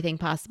everything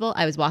possible.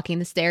 I was walking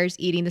the stairs,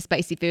 eating the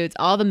spicy foods,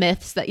 all the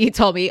myths that you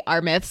told me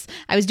are myths.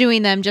 I was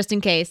doing them just in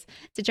case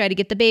to try to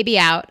get the baby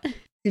out.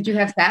 Did you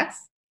have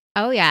sex?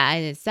 Oh, yeah. I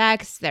did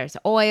sex. There's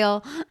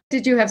oil.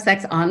 Did you have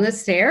sex on the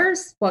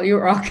stairs while you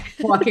were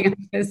walking up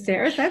the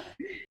stairs?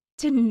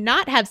 To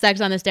not have sex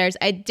on the stairs,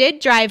 I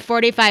did drive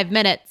 45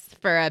 minutes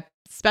for a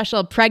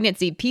special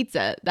pregnancy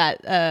pizza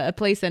that a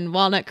place in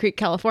Walnut Creek,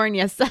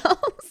 California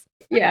sells.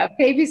 Yeah,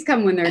 babies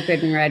come when they're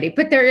good and ready.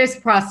 But there is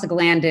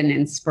prostaglandin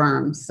in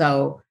sperm.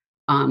 So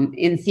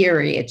in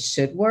theory, it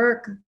should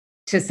work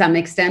to some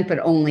extent, but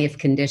only if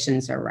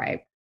conditions are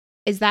right.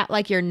 Is that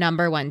like your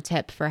number one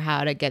tip for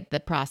how to get the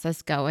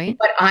process going?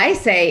 What I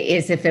say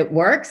is if it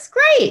works,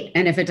 great.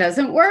 And if it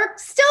doesn't work,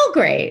 still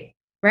great,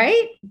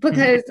 right?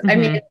 Because I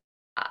mean,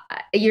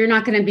 you're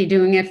not going to be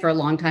doing it for a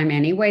long time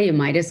anyway. You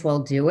might as well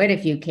do it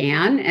if you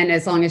can. And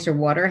as long as your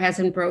water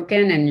hasn't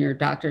broken and your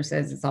doctor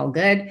says it's all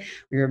good,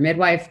 or your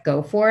midwife,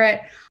 go for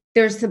it.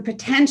 There's the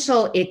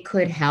potential it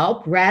could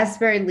help.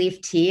 Raspberry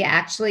leaf tea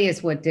actually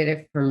is what did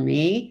it for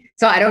me.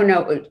 So I don't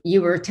know.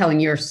 You were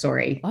telling your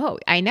story. Oh,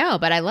 I know,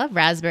 but I love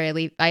raspberry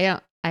leaf.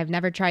 I've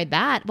never tried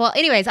that. Well,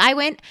 anyways, I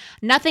went,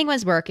 nothing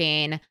was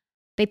working.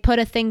 They put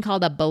a thing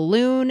called a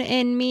balloon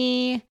in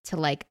me to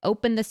like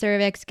open the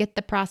cervix, get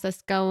the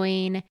process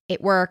going.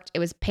 It worked. It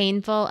was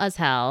painful as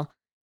hell.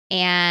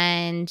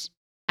 And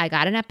I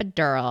got an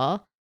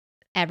epidural.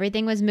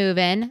 Everything was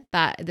moving.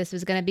 Thought this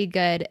was going to be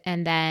good.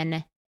 And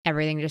then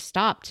everything just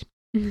stopped.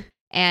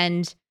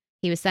 And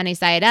he was sunny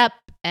side up.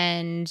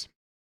 And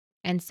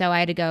so I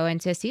had to go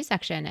into a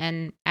C-section,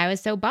 and I was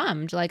so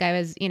bummed. Like I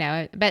was,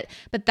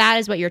 but that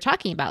is what you're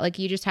talking about. Like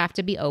you just have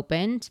to be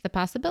open to the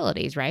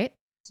possibilities, right?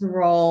 To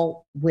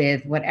roll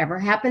with whatever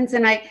happens.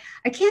 And I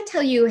can't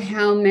tell you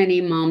how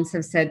many moms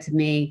have said to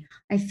me,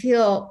 I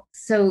feel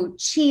so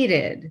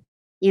cheated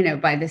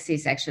by the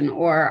C-section,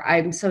 or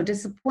I'm so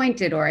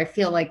disappointed, or I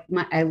feel like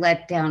I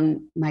let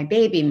down my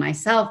baby,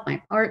 myself,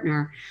 my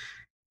partner.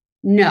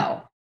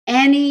 No,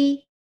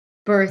 any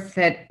birth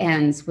that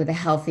ends with a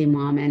healthy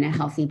mom and a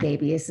healthy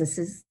baby is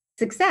a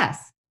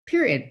success,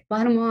 period,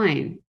 bottom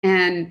line.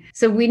 And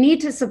so we need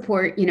to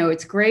support,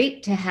 it's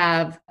great to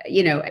have,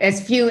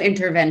 as few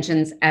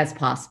interventions as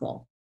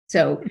possible.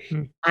 So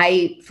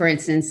I, for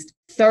instance,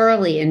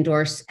 thoroughly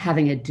endorse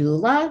having a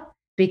doula,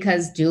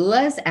 because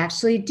doulas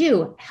actually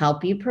do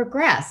help you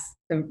progress.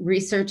 The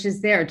research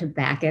is there to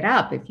back it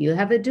up. If you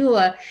have a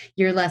doula,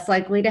 you're less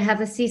likely to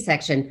have a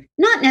C-section.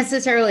 Not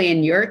necessarily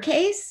in your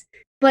case,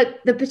 but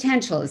the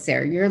potential is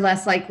there. You're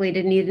less likely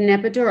to need an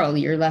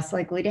epidural. You're less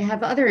likely to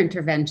have other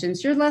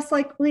interventions. You're less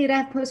likely to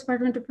have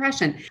postpartum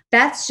depression.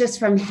 That's just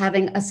from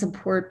having a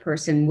support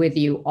person with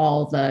you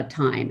all the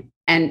time.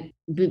 And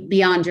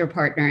beyond your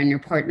partner, and your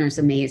partner's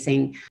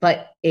amazing,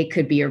 but it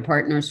could be your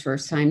partner's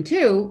first time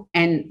too.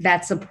 And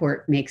that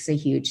support makes a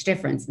huge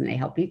difference, and they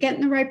help you get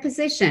in the right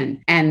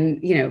position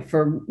and,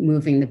 for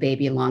moving the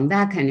baby along,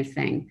 that kind of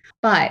thing.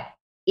 But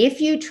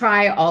if you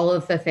try all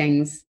of the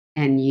things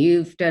and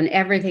you've done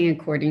everything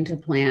according to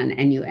plan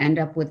and you end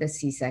up with a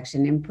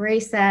C-section,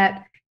 embrace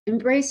that,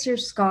 embrace your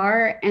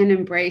scar, and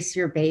embrace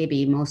your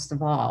baby most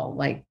of all.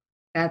 Like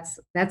that's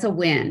a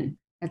win.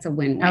 That's a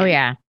win-win. Oh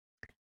yeah.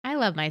 I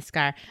love my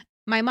scar.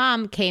 My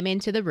mom came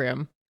into the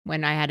room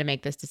when I had to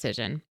make this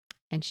decision,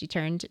 and she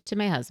turned to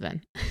my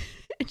husband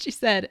and she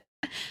said,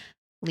 "At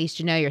least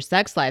you know your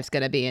sex life's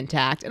going to be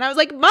intact." And I was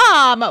like,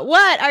 "Mom,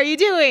 what are you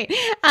doing?"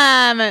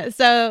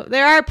 So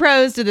there are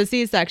pros to the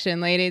C-section,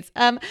 ladies.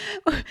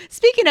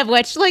 Speaking of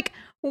which,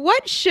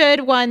 what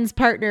should one's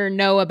partner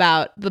know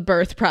about the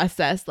birth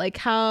process? Like,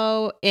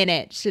 how in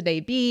it should they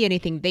be?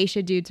 Anything they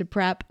should do to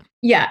prep?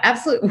 Yeah,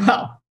 absolutely.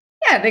 Well,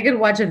 yeah, they could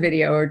watch a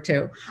video or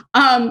two.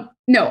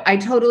 No, I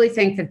totally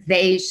think that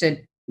they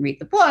should read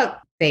the book.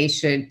 They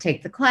should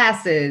take the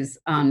classes.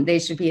 They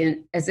should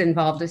be as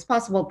involved as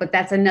possible. But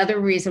that's another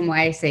reason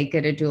why I say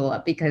get a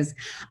doula, because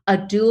a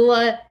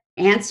doula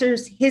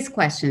answers his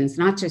questions,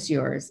 not just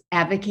yours,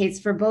 advocates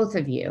for both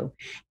of you,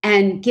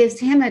 and gives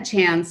him a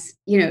chance,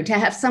 to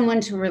have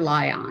someone to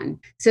rely on.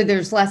 So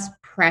there's less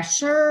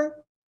pressure,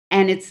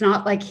 and it's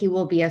not like he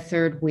will be a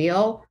third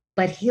wheel,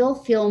 but he'll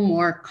feel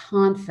more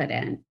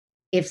confident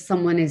if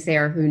someone is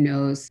there who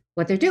knows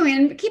what they're doing.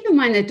 And keep in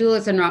mind that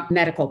doulas are not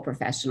medical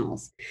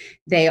professionals.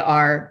 They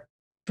are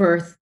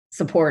birth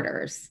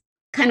supporters,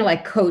 kind of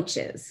like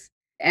coaches.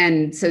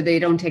 And so they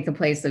don't take the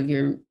place of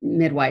your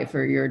midwife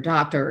or your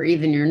doctor or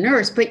even your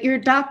nurse, but your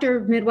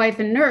doctor, midwife,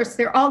 and nurse,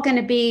 they're all going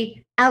to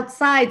be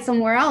outside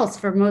somewhere else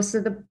for most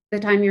of the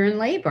time you're in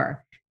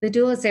labor. The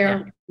doula is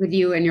there with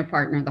you and your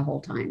partner the whole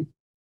time.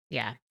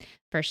 Yeah,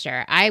 for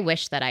sure. I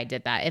wish that I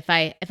did that. If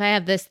I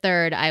have this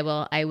third, I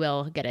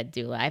will get a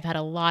doula. I've had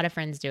a lot of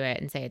friends do it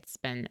and say it's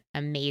been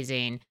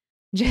amazing.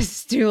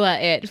 Just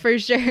doula it for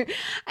sure.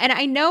 And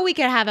I know we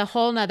could have a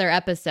whole nother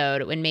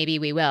episode, when maybe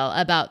we will,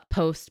 about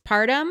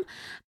postpartum,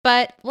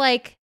 but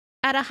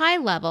at a high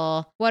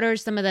level, what are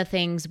some of the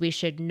things we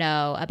should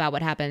know about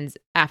what happens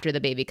after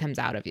the baby comes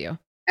out of you?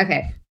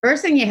 Okay.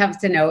 First thing you have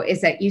to know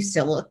is that you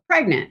still look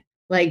pregnant.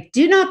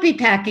 Do not be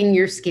packing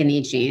your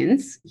skinny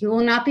jeans. You will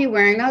not be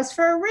wearing those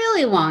for a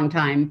really long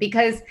time,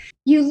 because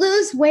you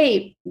lose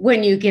weight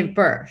when you give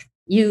birth.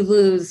 You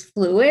lose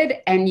fluid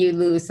and you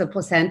lose the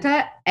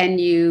placenta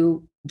and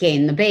you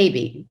gain the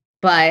baby.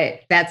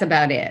 But that's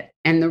about it.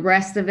 And the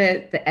rest of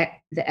it,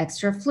 the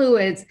extra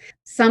fluids,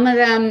 some of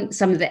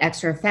the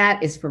extra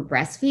fat is for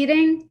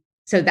breastfeeding.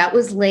 So that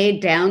was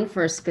laid down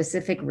for a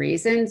specific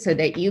reason, so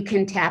that you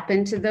can tap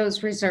into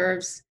those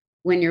reserves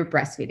when you're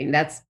breastfeeding.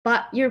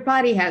 But your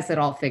body has it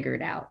all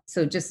figured out.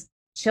 So just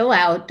chill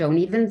out. Don't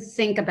even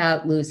think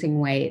about losing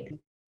weight.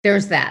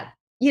 There's that.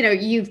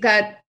 You've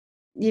got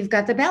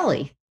the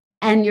belly,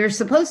 and you're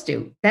supposed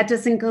to. That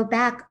doesn't go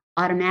back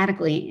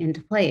automatically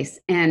into place.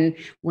 And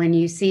when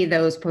you see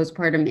those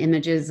postpartum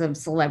images of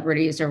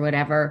celebrities or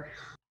whatever,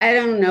 I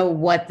don't know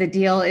what the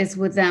deal is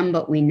with them,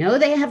 but we know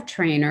they have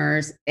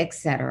trainers, et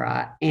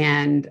cetera,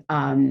 and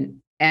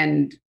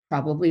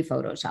probably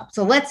Photoshop.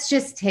 So let's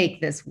just take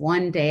this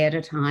one day at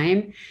a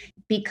time.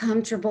 Be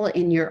comfortable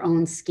in your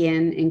own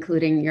skin,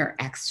 including your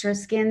extra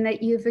skin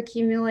that you've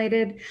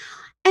accumulated.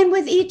 And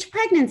with each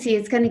pregnancy,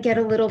 it's going to get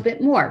a little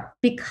bit more,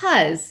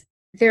 because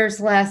there's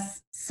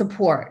less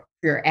support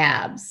for your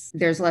abs.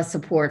 There's less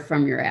support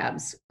from your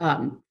abs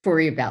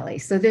for your belly.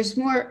 So there's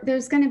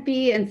going to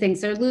be, and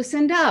things are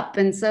loosened up.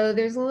 And so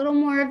there's a little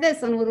more of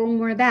this and a little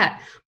more of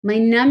that. My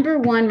number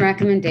one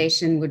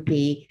recommendation would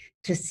be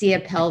to see a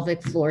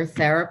pelvic floor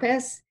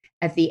therapist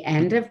at the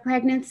end of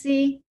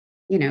pregnancy,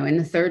 in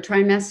the third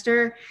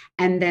trimester,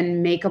 and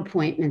then make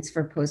appointments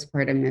for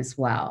postpartum as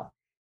well.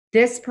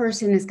 This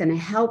person is going to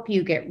help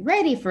you get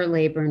ready for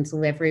labor and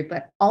delivery,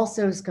 but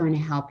also is going to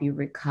help you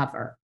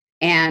recover.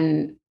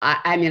 And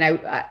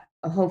I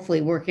hopefully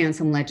working on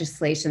some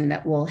legislation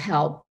that will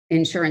help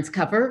insurance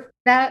cover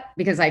that,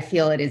 because I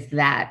feel it is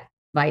that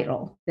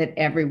vital that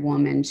every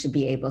woman should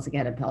be able to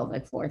get a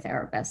pelvic floor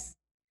therapist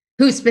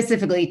who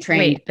specifically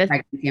trained Wait,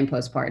 pregnancy and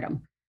postpartum.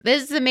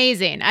 this is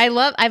amazing.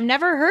 I've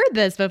never heard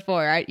this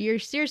before. You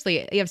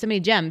have so many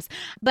gems.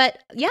 But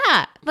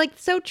yeah, like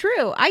so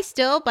true. I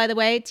still, by the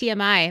way,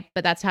 TMI,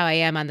 but that's how I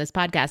am on this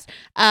podcast.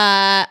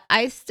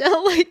 I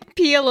still like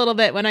pee a little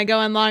bit when I go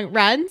on long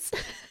runs.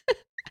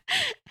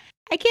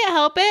 I can't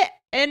help it.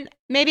 And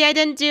maybe I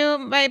didn't do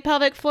my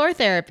pelvic floor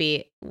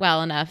therapy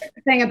well enough.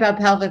 The thing about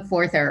pelvic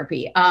floor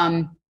therapy,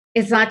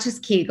 it's not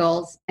just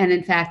Kegels. And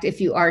in fact,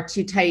 if you are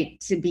too tight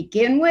to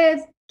begin with,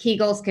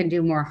 Kegels can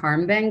do more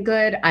harm than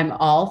good. I'm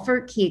all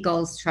for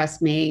Kegels.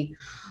 Trust me.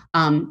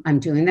 I'm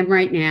doing them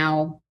right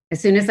now.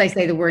 As soon as I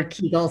say the word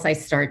Kegels, I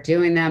start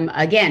doing them.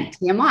 Again,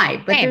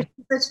 TMI, but Same. there's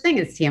no such thing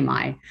as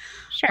TMI.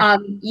 Sure.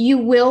 You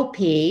will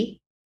pee.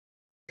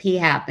 Pee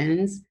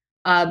happens.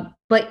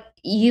 But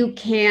you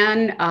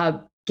can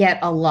get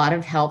a lot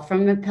of help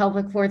from a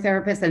pelvic floor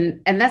therapist.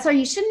 And that's why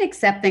you shouldn't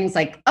accept things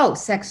like, oh,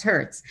 sex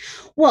hurts.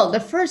 Well, the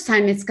first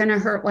time it's going to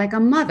hurt like a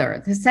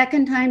mother, the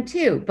second time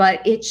too,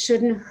 but it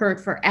shouldn't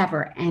hurt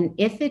forever. And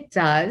if it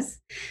does,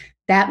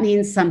 that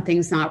means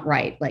something's not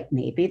right. Like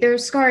maybe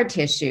there's scar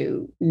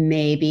tissue,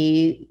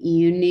 maybe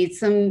you need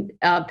some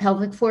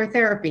pelvic floor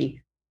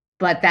therapy,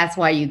 but that's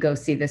why you go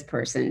see this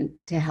person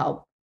to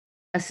help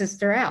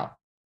assist her out.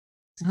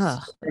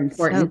 Oh,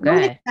 Important. so Don't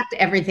good. accept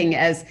everything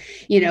as,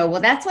 well,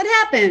 that's what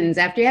happens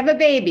after you have a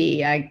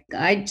baby.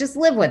 I just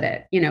live with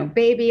it.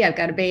 Baby, I've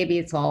got a baby.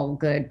 It's all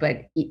good.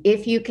 But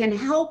if you can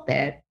help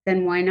it,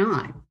 then why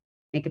not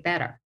make it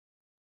better?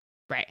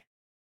 Right.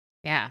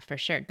 Yeah, for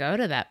sure. Go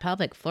to that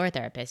pelvic floor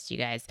therapist, you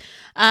guys.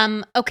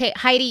 Okay,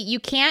 Heidi, you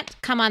can't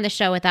come on the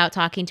show without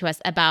talking to us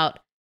about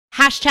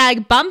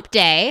 #Bump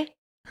Day,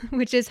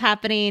 which is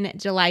happening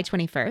July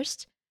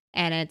 21st,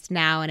 and it's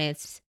now in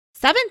its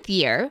 7th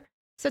year.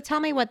 So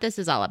tell me what this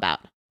is all about.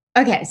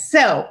 Okay,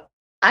 so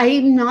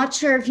I'm not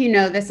sure if you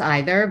know this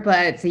either,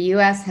 but the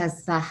US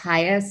has the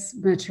highest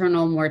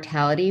maternal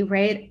mortality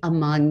rate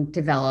among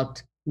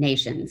developed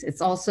nations. It's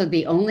also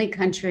the only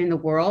country in the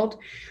world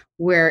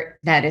where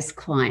that is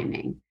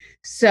climbing.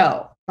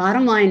 So,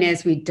 bottom line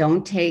is we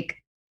don't take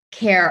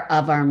care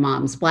of our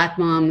moms. Black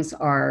moms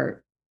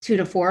are 2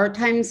 to 4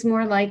 times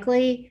more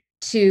likely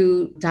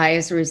to die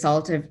as a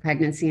result of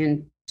pregnancy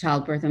and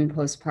childbirth and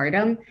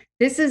postpartum.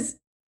 This is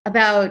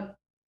about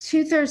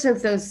 2/3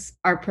 of those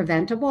are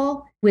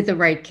preventable with the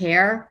right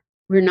care.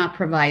 We're not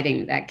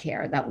providing that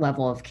care, that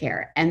level of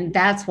care. And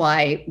that's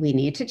why we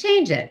need to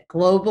change it.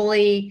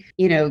 Globally,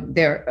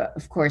 there,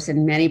 of course,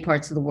 in many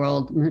parts of the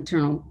world,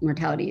 maternal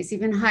mortality is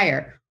even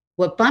higher.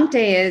 What Bump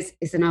Day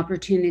is an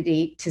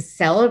opportunity to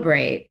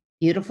celebrate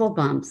beautiful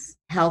bumps,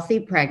 healthy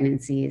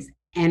pregnancies,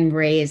 and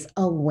raise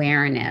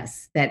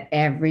awareness that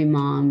every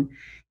mom,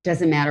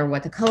 doesn't matter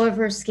what the color of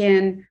her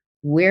skin,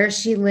 where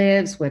she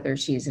lives, whether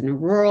she's in a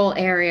rural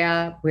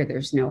area where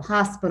there's no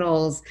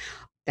hospitals.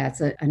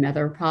 That's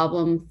another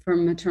problem for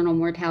maternal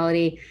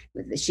mortality.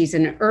 She's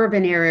in an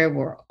urban area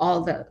where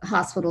all the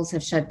hospitals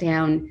have shut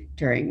down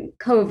during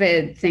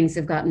COVID. Things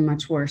have gotten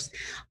much worse.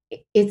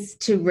 It's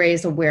to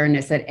raise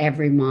awareness that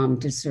every mom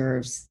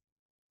deserves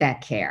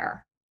that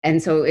care.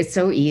 And so it's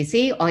so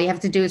easy. All you have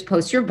to do is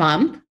post your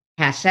bump,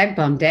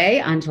 #Bump Day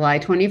on July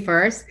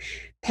 21st.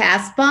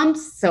 Past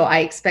bumps, so I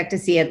expect to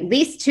see at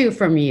least 2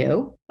 from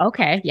you.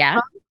 Okay,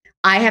 yeah.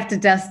 I have to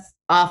dust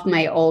off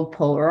my old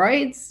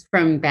Polaroids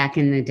from back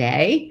in the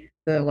day,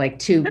 the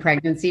 2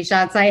 pregnancy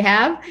shots I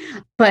have.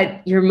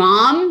 But your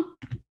mom,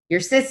 your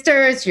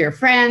sisters, your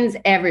friends,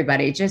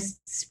 everybody,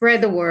 just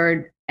spread the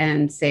word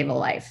and save a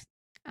life.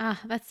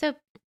 That's so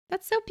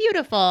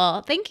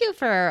beautiful. Thank you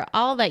for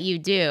all that you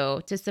do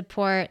to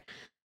support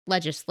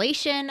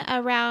legislation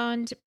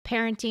around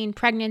parenting,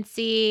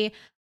 pregnancy,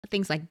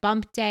 things like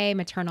Bump Day,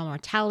 maternal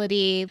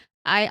mortality.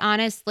 I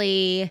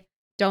honestly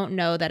don't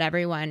know that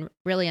everyone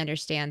really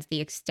understands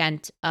the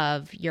extent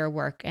of your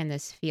work in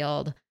this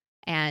field.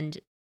 And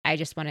I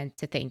just wanted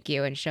to thank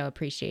you and show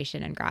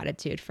appreciation and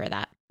gratitude for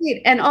that.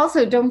 And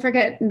also, don't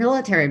forget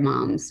military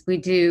moms. We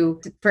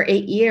do, for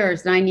 9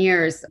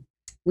 years,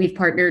 we've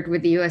partnered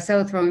with the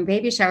USO throwing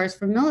baby showers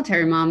for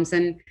military moms.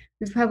 And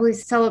we've probably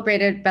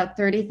celebrated about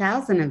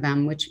 30,000 of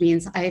them, which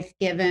means I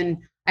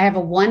have a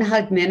 1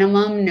 hug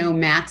minimum, no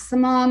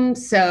maximum.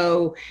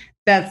 So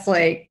that's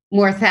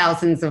more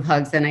thousands of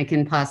hugs than I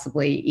can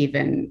possibly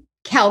even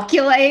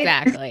calculate.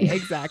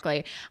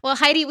 Exactly. Well,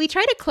 Heidi, we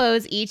try to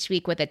close each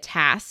week with a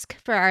task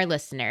for our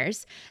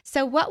listeners.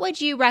 So what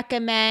would you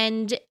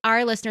recommend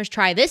our listeners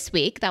try this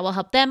week that will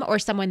help them or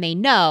someone they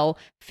know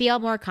feel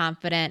more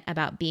confident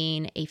about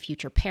being a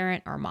future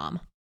parent or mom?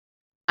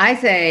 I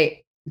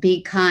say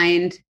be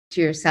kind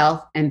to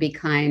yourself and be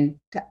kind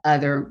to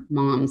other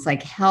moms.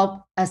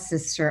 Help a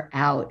sister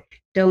out.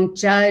 Don't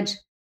judge.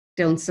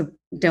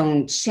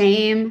 Don't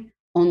shame.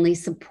 Only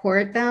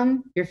support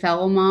them. Your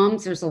fellow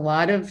moms. There's a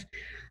lot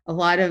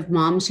of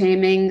mom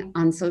shaming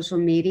on social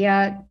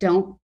media.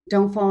 Don't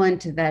fall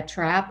into that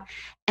trap.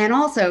 And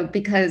also,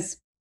 because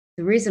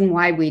the reason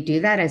why we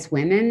do that as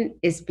women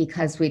is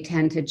because we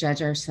tend to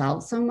judge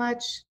ourselves so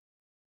much,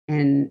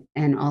 and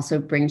also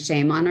bring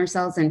shame on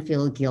ourselves and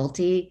feel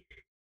guilty.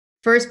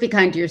 First, be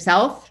kind to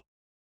yourself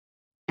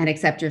and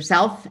accept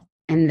yourself,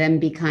 and then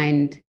be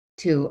kind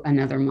to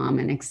another mom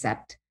and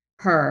accept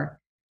her,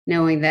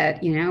 knowing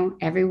that,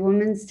 every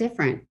woman's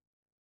different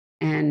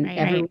and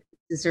everyone's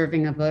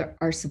deserving of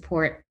our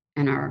support,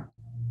 and our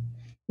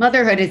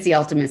motherhood is the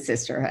ultimate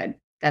sisterhood.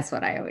 That's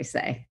what I always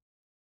say.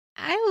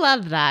 I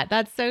love that.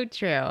 That's so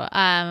true.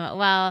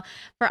 Well,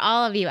 for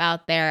all of you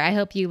out there, I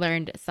hope you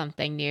learned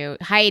something new.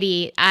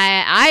 Heidi,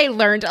 I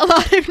learned a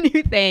lot of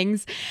new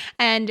things,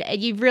 and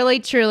you've really,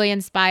 truly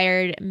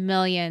inspired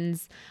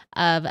millions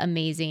of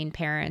amazing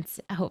parents,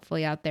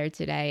 hopefully out there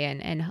today,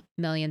 and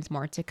millions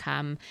more to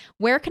come.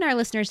 Where can our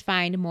listeners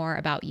find more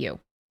about you?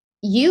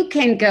 You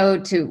can go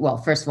to, well,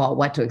 first of all,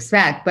 what to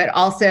expect, but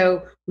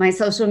also my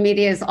social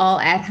media is all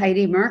at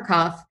Heidi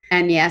Murkoff.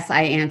 And yes,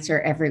 I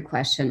answer every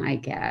question I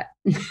get.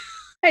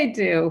 I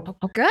do.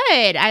 Oh,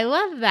 good. I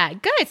love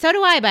that. Good. So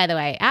do I, by the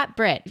way, at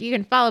Britt. You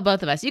can follow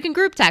both of us. You can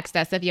group text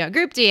us if you want,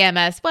 group DM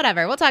us,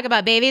 whatever. We'll talk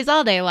about babies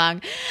all day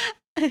long.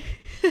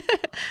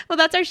 Well,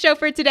 that's our show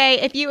for today.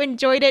 If you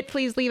enjoyed it,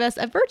 please leave us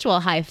a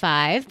virtual high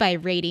five by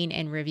rating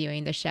and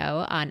reviewing the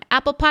show on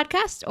Apple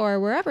Podcasts or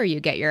wherever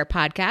you get your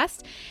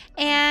podcast.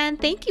 And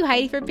thank you,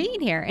 Heidi, for being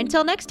here.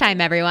 Until next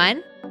time,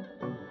 everyone.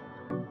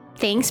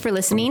 Thanks for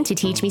listening to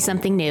Teach Me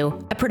Something New,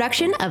 a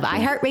production of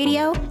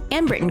iHeartRadio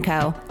and Brit &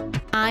 Co.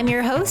 I'm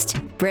your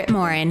host, Britt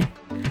Morin.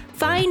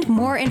 Find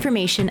more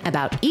information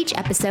about each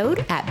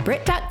episode at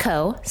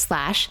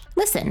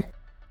brit.co/listen.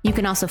 You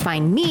can also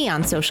find me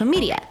on social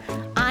media.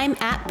 I'm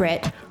at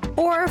Britt,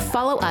 or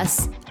follow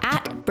us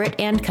at Brit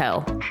 &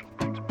 Co.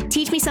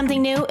 Teach Me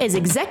Something New is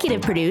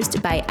executive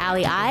produced by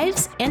Allie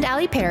Ives and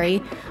Allie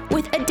Perry,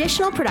 with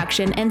additional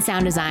production and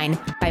sound design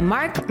by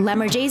Mark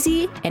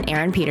Lemmerjazy and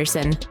Aaron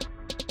Peterson.